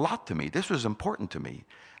a lot to me. This was important to me.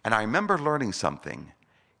 And I remember learning something.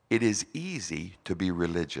 It is easy to be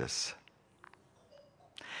religious.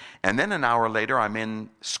 And then an hour later, I'm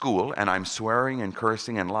in school, and I'm swearing and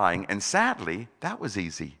cursing and lying. And sadly, that was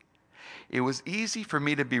easy. It was easy for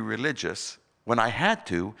me to be religious when I had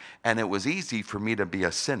to, and it was easy for me to be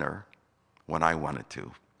a sinner when I wanted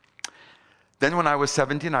to. Then when I was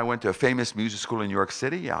 17, I went to a famous music school in New York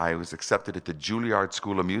City. I was accepted at the Juilliard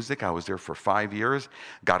School of Music. I was there for 5 years,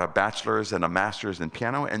 got a bachelor's and a master's in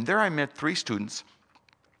piano, and there I met 3 students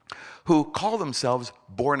who call themselves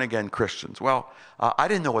born-again Christians. Well, I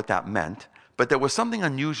didn't know what that meant, but there was something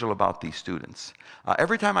unusual about these students.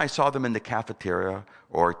 Every time I saw them in the cafeteria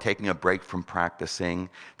or taking a break from practicing,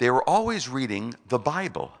 they were always reading the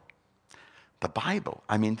Bible. The Bible.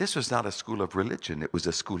 I mean, this was not a school of religion. It was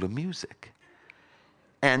a school of music.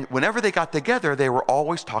 And whenever they got together, they were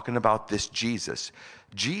always talking about this Jesus.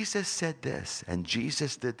 Jesus said this, and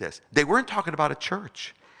Jesus did this. They weren't talking about a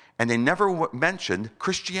church. And they never mentioned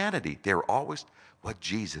Christianity. They were always what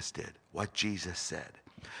Jesus did, what Jesus said.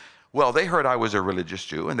 Well, they heard I was a religious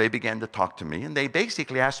Jew, and they began to talk to me, and they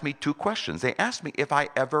basically asked me 2 questions. They asked me if I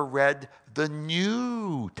ever read the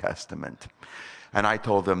New Testament. And I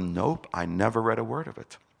told them, nope, I never read a word of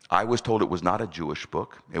it. I was told it was not a Jewish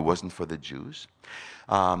book. It wasn't for the Jews.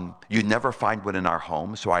 You'd never find one in our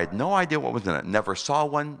home, so I had no idea what was in it. Never saw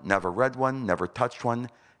one, never read one, never touched one.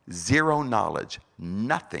 Zero knowledge,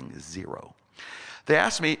 nothing, zero. They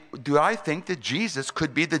asked me, do I think that Jesus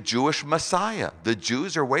could be the Jewish Messiah? The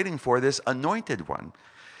Jews are waiting for this anointed one.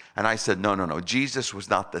 And I said, no, Jesus was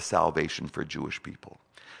not the salvation for Jewish people.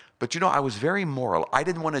 But you know, I was very moral. I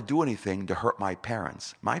didn't want to do anything to hurt my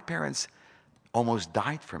parents. My parents almost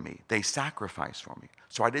died for me. They sacrificed for me.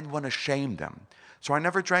 So I didn't want to shame them. So I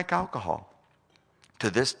never drank alcohol. To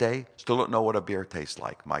this day, still don't know what a beer tastes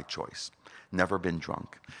like. My choice. Never been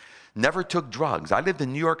drunk. Never took drugs. I lived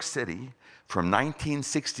in New York City from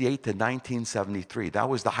 1968 to 1973. That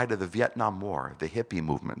was the height of the Vietnam War, the hippie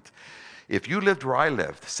movement. If you lived where I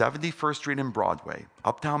lived, 71st Street and Broadway,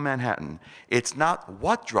 uptown Manhattan, it's not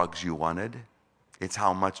what drugs you wanted, it's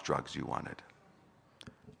how much drugs you wanted.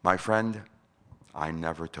 My friend, I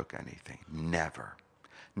never took anything. Never.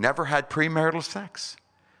 Never had premarital sex.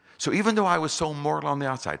 So even though I was so moral on the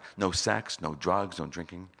outside, no sex, no drugs, no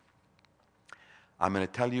drinking, I'm going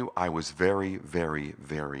to tell you I was very, very,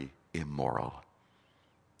 very immoral.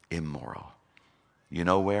 Immoral. You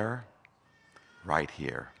know where? Right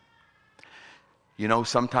here. You know,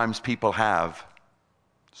 sometimes people have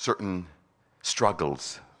certain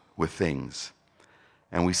struggles with things,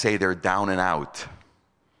 and we say they're down and out.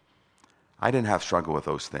 I didn't have struggle with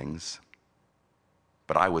those things,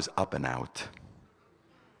 but I was up and out.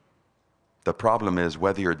 The problem is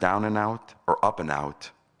whether you're down and out or up and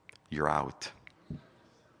out, you're out.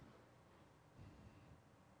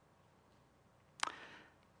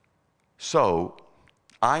 So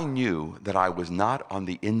I knew that I was not on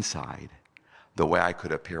the inside the way I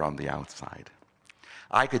could appear on the outside.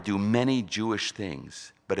 I could do many Jewish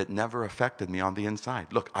things, but it never affected me on the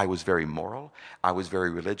inside. Look, I was very moral, I was very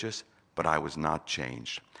religious, but I was not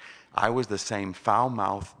changed. I was the same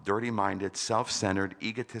foul-mouthed, dirty-minded, self-centered,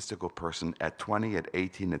 egotistical person at 20, at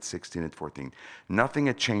 18, at 16, at 14. Nothing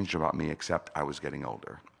had changed about me except I was getting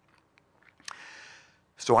older.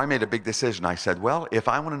 So I made a big decision. I said, well, if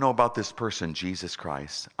I want to know about this person, Jesus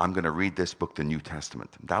Christ, I'm going to read this book, the New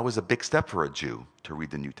Testament. That was a big step for a Jew, to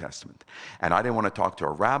read the New Testament. And I didn't want to talk to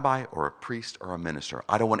a rabbi or a priest or a minister.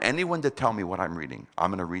 I don't want anyone to tell me what I'm reading.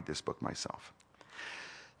 I'm going to read this book myself.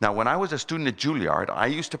 Now, when I was a student at Juilliard, I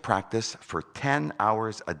used to practice for 10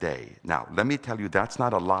 hours a day. Now, let me tell you, that's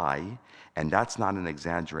not a lie, and that's not an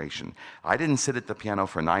exaggeration. I didn't sit at the piano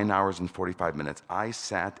for 9 hours and 45 minutes. I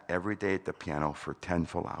sat every day at the piano for 10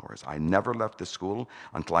 full hours. I never left the school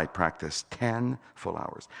until I practiced 10 full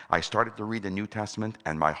hours. I started to read the New Testament,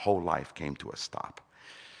 and my whole life came to a stop.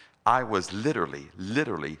 I was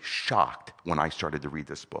literally shocked when I started to read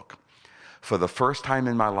this book. For the first time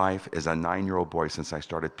in my life, as a 9-year-old boy, since I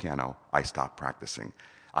started piano, I stopped practicing.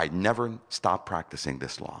 I never stopped practicing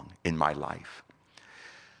this long in my life.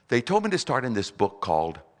 They told me to start in this book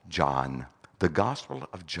called John, the Gospel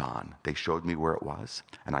of John. They showed me where it was,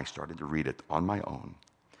 and I started to read it on my own.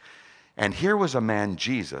 And here was a man,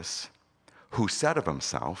 Jesus, who said of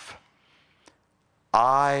himself,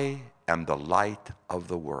 I am the light of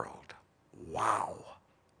the world. Wow.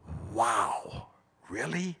 Wow.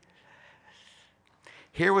 Really?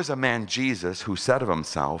 Here was a man, Jesus, who said of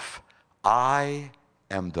himself, I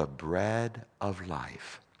am the bread of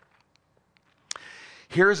life.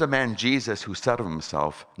 Here's a man, Jesus, who said of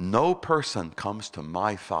himself, no person comes to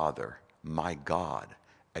my Father, my God,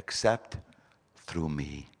 except through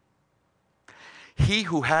me. He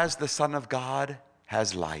who has the Son of God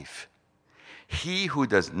has life. He who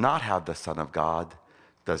does not have the Son of God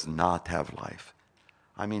does not have life.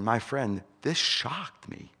 I mean, my friend, this shocked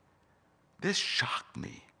me. This shocked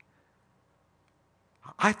me.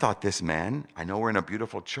 I thought this man, I know we're in a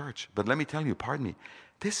beautiful church, but let me tell you, pardon me,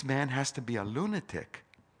 this man has to be a lunatic.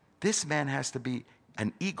 This man has to be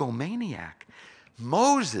an egomaniac.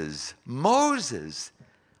 Moses,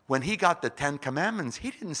 when he got the 10 Commandments, he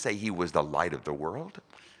didn't say he was the light of the world.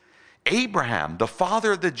 Abraham, the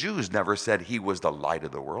father of the Jews, never said he was the light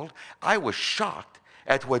of the world. I was shocked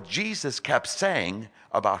at what Jesus kept saying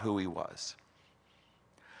about who he was.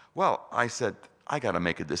 Well, I said, I got to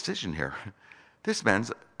make a decision here. This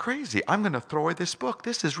man's crazy. I'm going to throw away this book.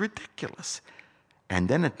 This is ridiculous. And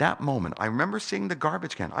then at that moment, I remember seeing the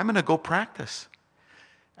garbage can. I'm going to go practice.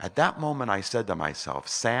 At that moment, I said to myself,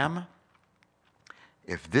 Sam,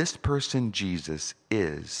 if this person, Jesus,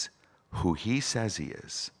 is who he says he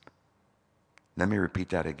is, let me repeat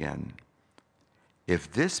that again.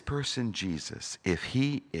 If this person, Jesus, if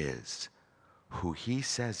he is who he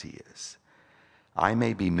says he is, I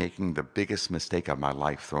may be making the biggest mistake of my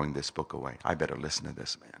life throwing this book away. I better listen to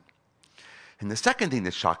this man. And the second thing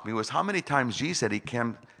that shocked me was how many times Jesus said he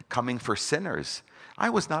came coming for sinners. I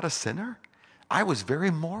was not a sinner. I was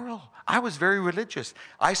very moral. I was very religious.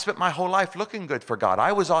 I spent my whole life looking good for God.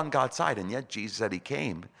 I was on God's side, and yet Jesus said he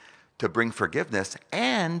came to bring forgiveness,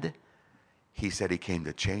 and he said he came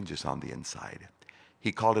to change us on the inside.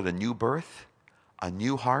 He called it a new birth, a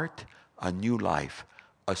new heart, a new life,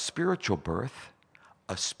 a spiritual birth,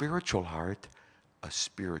 a spiritual heart, a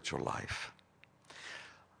spiritual life.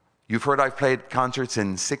 You've heard I've played concerts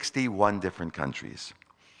in 61 different countries.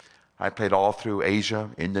 I played all through Asia,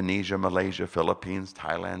 Indonesia, Malaysia, Philippines,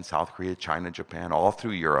 Thailand, South Korea, China, Japan, all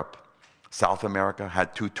through Europe. South America,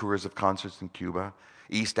 had 2 tours of concerts in Cuba,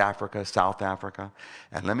 East Africa, South Africa.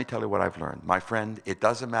 And let me tell you what I've learned. My friend, it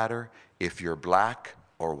doesn't matter if you're black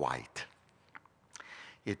or white.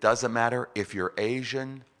 It doesn't matter if you're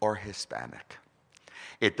Asian or Hispanic.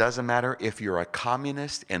 It doesn't matter if you're a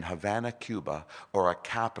communist in Havana, Cuba, or a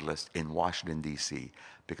capitalist in Washington, D.C.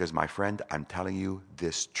 Because, my friend, I'm telling you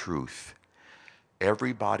this truth.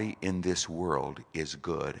 Everybody in this world is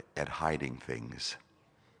good at hiding things.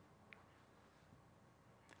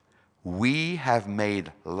 We have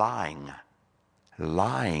made lying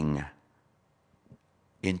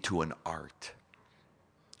into an art.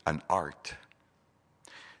 An art.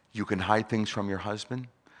 You can hide things from your husband.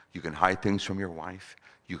 You can hide things from your wife.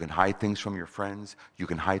 You can hide things from your friends. You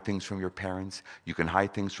can hide things from your parents. You can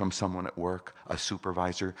hide things from someone at work, a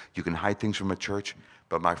supervisor. You can hide things from a church.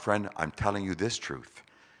 But my friend, I'm telling you this truth.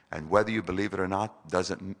 And whether you believe it or not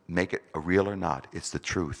doesn't make it real or not. It's the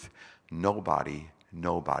truth. Nobody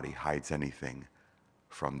hides anything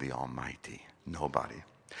from the Almighty. Nobody.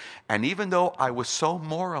 And even though I was so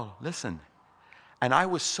moral, listen, and I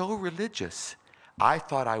was so religious, I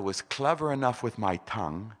thought I was clever enough with my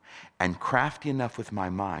tongue and crafty enough with my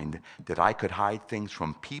mind that I could hide things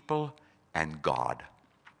from people and God.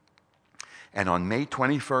 And on May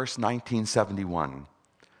 21st, 1971,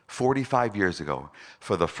 45 years ago,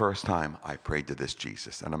 for the first time, I prayed to this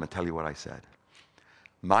Jesus. And I'm going to tell you what I said.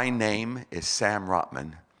 My name is Sam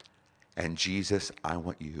Rotman, and Jesus, I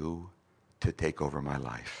want you to take over my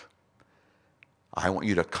life. I want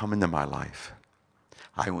you to come into my life.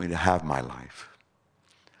 I want you to have my life.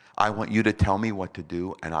 I want you to tell me what to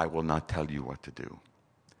do, and I will not tell you what to do.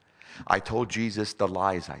 I told Jesus the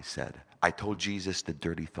lies I said. I told Jesus the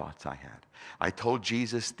dirty thoughts I had. I told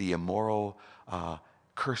Jesus the immoral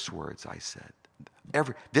curse words I said.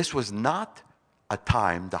 This was not a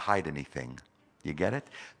time to hide anything. You get it?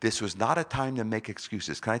 This was not a time to make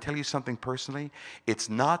excuses. Can I tell you something personally? It's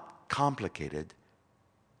not complicated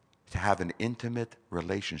to have an intimate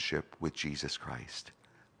relationship with Jesus Christ.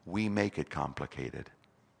 We make it complicated.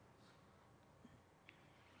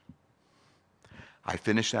 I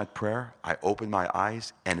finished that prayer, I opened my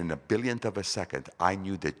eyes, and in a billionth of a second, I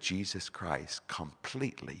knew that Jesus Christ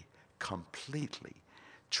completely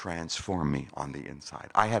transformed me on the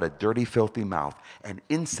inside. I had a dirty, filthy mouth, and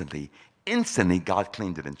instantly, God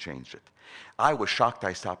cleaned it and changed it. I was shocked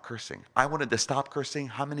I stopped cursing. I wanted to stop cursing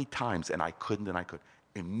how many times, and I couldn't, and I could.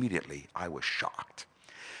 Immediately, I was shocked.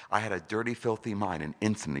 I had a dirty, filthy mind, and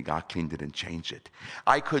instantly God cleaned it and changed it.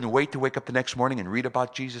 I couldn't wait to wake up the next morning and read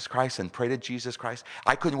about Jesus Christ and pray to Jesus Christ.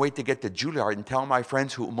 I couldn't wait to get to Juilliard and tell my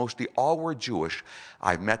friends, who mostly all were Jewish,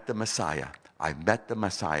 I've met the Messiah. I've met the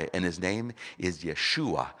Messiah, and his name is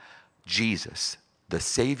Yeshua, Jesus, the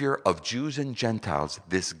Savior of Jews and Gentiles,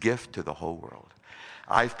 this gift to the whole world.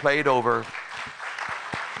 I've played over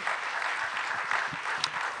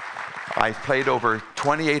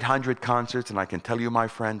 2,800 concerts, and I can tell you, my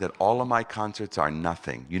friend, that all of my concerts are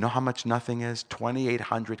nothing. You know how much nothing is?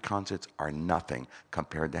 2,800 concerts are nothing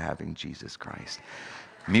compared to having Jesus Christ.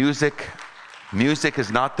 Music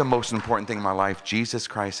is not the most important thing in my life. Jesus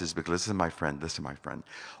Christ is, because listen, my friend,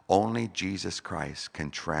 only Jesus Christ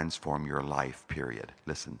can transform your life, period.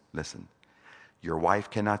 Listen. Your wife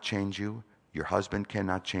cannot change you. Your husband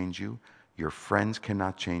cannot change you. Your friends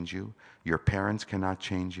cannot change you. Your parents cannot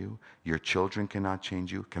change you. Your children cannot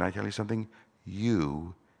change you. Can I tell you something?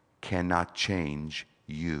 You cannot change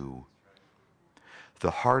you.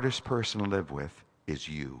 The hardest person to live with is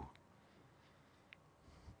you.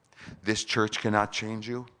 This church cannot change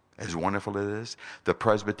you, as wonderful it is. The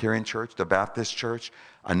Presbyterian church, the Baptist church,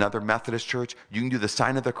 another Methodist church. You can do the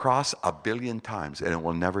sign of the cross 1 billion times, and it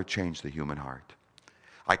will never change the human heart.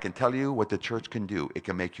 I can tell you what the church can do. It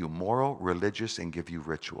can make you moral, religious, and give you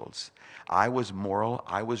rituals. I was moral,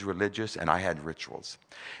 I was religious, and I had rituals.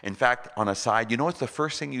 In fact, on a side, you know what's the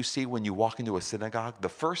first thing you see when you walk into a synagogue? The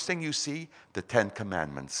first thing you see, the 10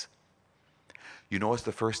 Commandments. You know what's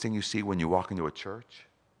the first thing you see when you walk into a church?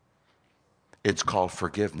 It's called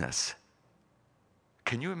forgiveness.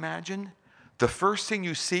 Can you imagine? The first thing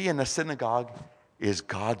you see in a synagogue is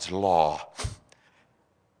God's law.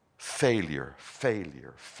 Failure.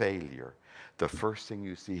 The first thing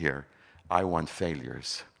you see here, I want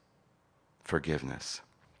failures. Forgiveness.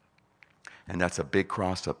 And that's a big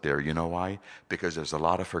cross up there. You know why? Because there's a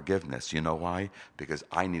lot of forgiveness. You know why? Because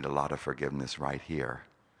I need a lot of forgiveness right here.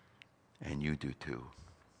 And you do too.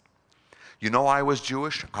 You know, I was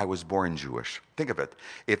Jewish. I was born Jewish. Think of it.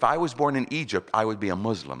 If I was born in Egypt, I would be a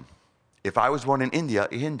Muslim. If I was born in India,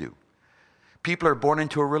 a Hindu. People are born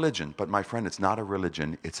into a religion, but my friend, it's not a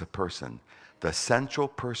religion, it's a person. The central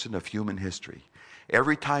person of human history.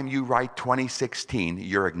 Every time you write 2016,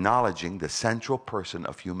 you're acknowledging the central person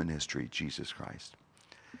of human history, Jesus Christ.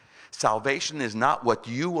 Salvation is not what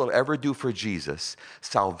you will ever do for Jesus.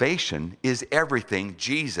 Salvation is everything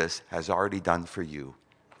Jesus has already done for you.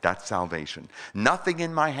 That's salvation. Nothing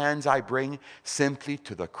in my hands I bring, simply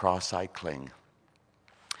to the cross I cling.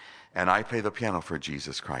 And I play the piano for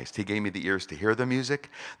Jesus Christ. He gave me the ears to hear the music,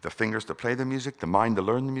 the fingers to play the music, the mind to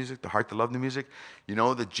learn the music, the heart to love the music. You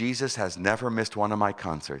know that Jesus has never missed one of my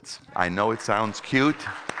concerts. I know it sounds cute,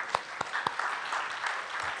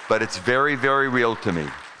 but it's very, very real to me.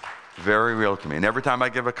 Very real to me. And every time I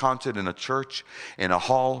give a concert in a church, in a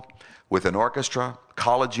hall, with an orchestra,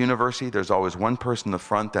 college, university, there's always one person in the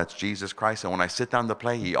front, that's Jesus Christ. And when I sit down to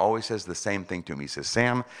play, he always says the same thing to me. He says,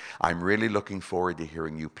 Sam, I'm really looking forward to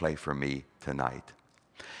hearing you play for me tonight.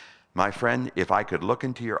 My friend, if I could look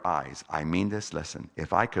into your eyes, I mean this, listen,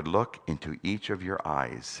 if I could look into each of your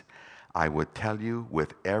eyes, I would tell you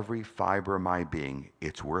with every fiber of my being,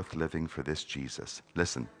 it's worth living for this Jesus.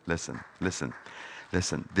 Listen, listen, listen,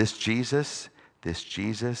 listen. This Jesus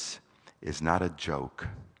is not a joke.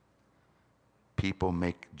 People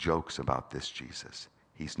make jokes about this Jesus.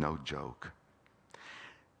 He's no joke.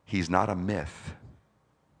 He's not a myth.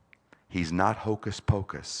 He's not hocus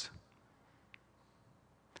pocus.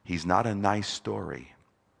 He's not a nice story.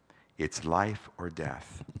 It's life or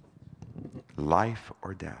death. Life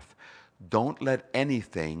or death. Don't let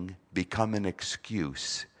anything become an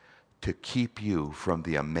excuse to keep you from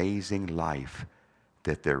the amazing life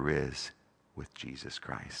that there is with Jesus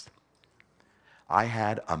Christ. I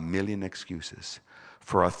had a million excuses.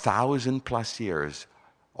 For 1,000+ years,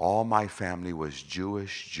 all my family was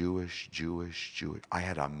Jewish. I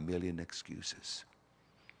had a million excuses.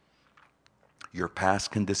 Your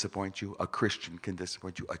past can disappoint you. A Christian can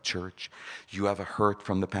disappoint you. A church. You have a hurt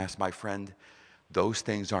from the past. My friend, those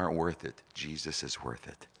things aren't worth it. Jesus is worth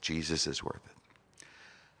it. Jesus is worth it.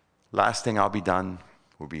 Last thing, I'll be done.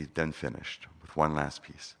 We'll be then finished with one last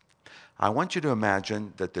piece. I want you to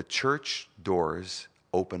imagine that the church doors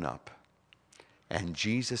open up and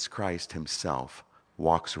Jesus Christ himself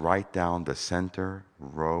walks right down the center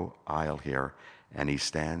row aisle here, and he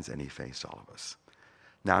stands and he faces all of us.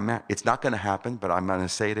 Now, it's not going to happen, but I'm going to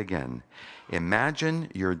say it again. Imagine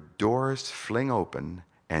your doors fling open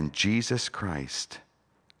and Jesus Christ,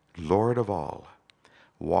 Lord of all,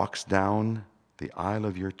 walks down the aisle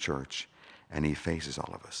of your church and he faces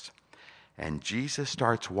all of us. And Jesus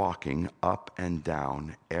starts walking up and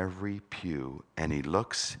down every pew, and he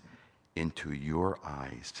looks into your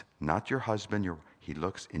eyes. Not your husband, he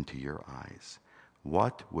looks into your eyes.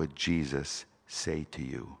 What would Jesus say to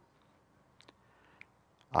you?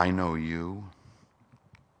 I know you.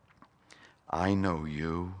 I know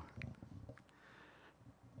you.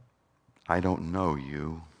 I don't know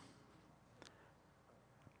you.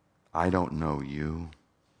 I don't know you.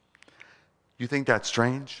 You think that's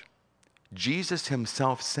strange? Jesus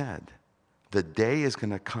himself said, the day is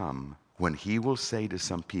going to come when he will say to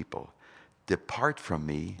some people, depart from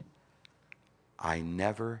me, I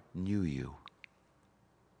never knew you.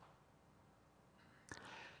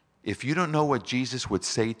 If you don't know what Jesus would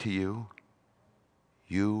say to you,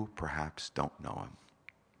 you perhaps don't know him.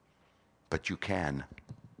 But you can.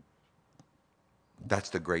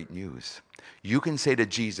 That's the great news. You can say to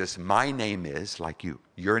Jesus, my name is, like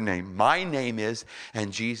your name, my name is,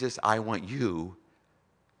 and Jesus, I want you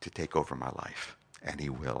to take over my life. And he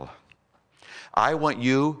will. I want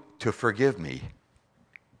you to forgive me.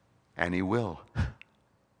 And he will.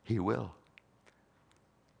 He will.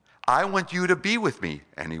 I want you to be with me.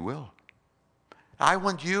 And he will. I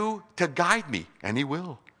want you to guide me. And he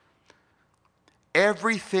will.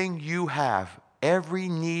 Everything you have, every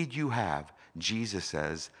need you have, Jesus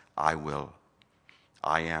says, I will.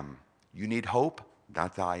 I am. You need hope?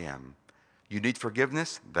 That I am. You need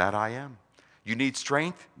forgiveness? That I am. You need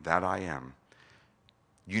strength? That I am.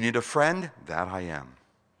 You need a friend? That I am.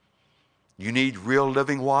 You need real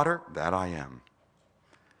living water? That I am.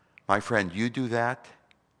 My friend, you do that,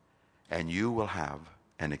 and you will have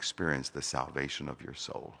and experience the salvation of your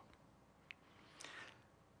soul.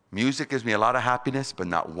 Music gives me a lot of happiness, but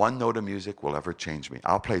not one note of music will ever change me.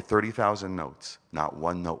 I'll play 30,000 notes. Not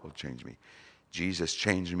one note will change me. Jesus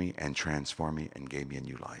changed me and transformed me and gave me a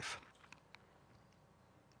new life.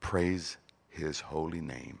 Praise his holy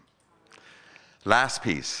name. Last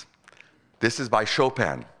piece. This is by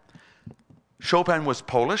Chopin. Chopin was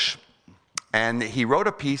Polish, and he wrote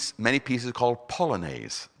many pieces called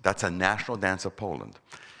Polonaise. That's a national dance of Poland.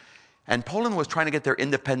 And Poland was trying to get their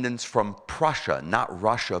independence from Prussia, not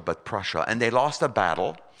Russia, but Prussia. And they lost a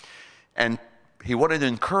battle. And he wanted to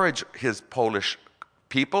encourage his Polish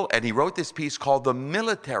people, and he wrote this piece called The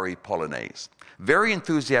Military Polonaise. Very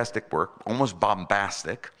enthusiastic work, almost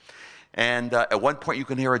bombastic. And at one point you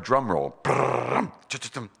can hear a drum roll.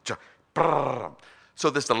 So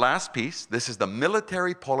this is the last piece. This is The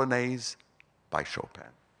Military Polonaise by Chopin.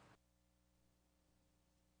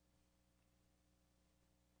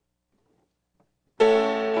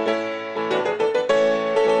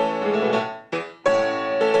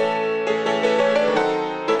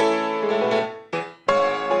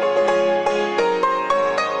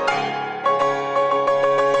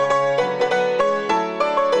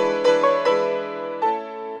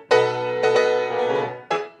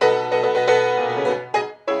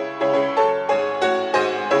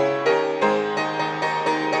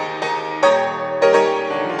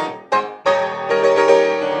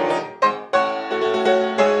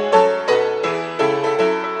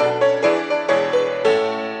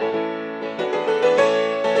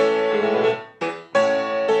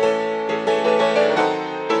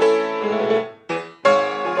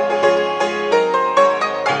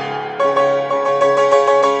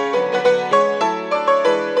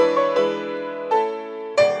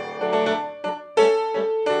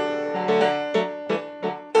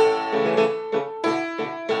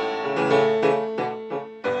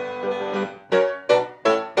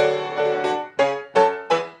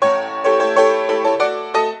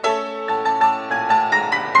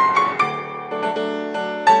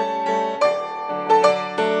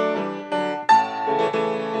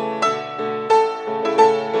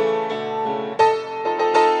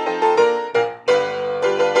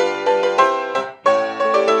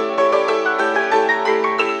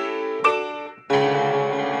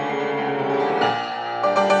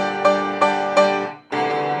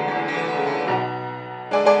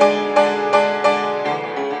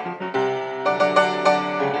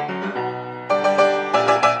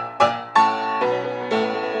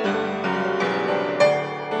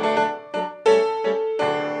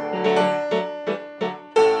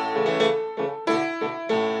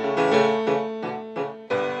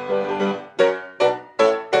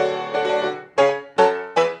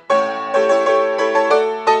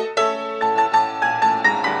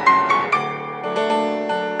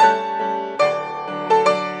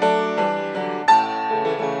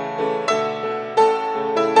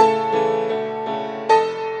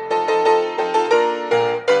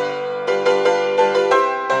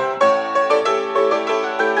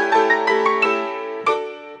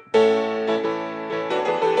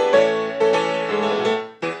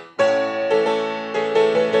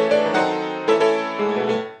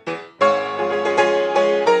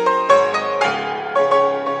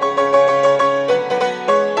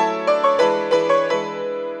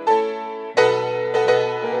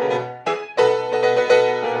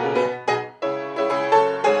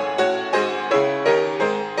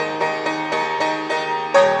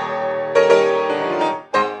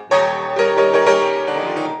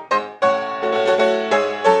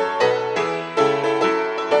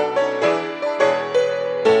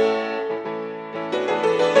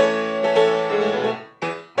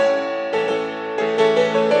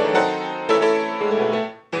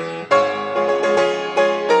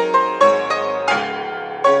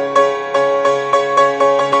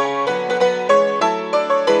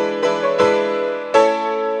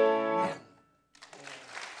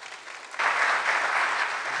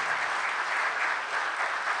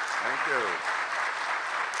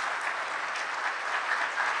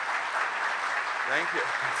 Thank you.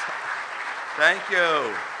 Thank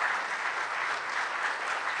you.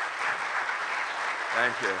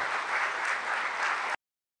 Thank you.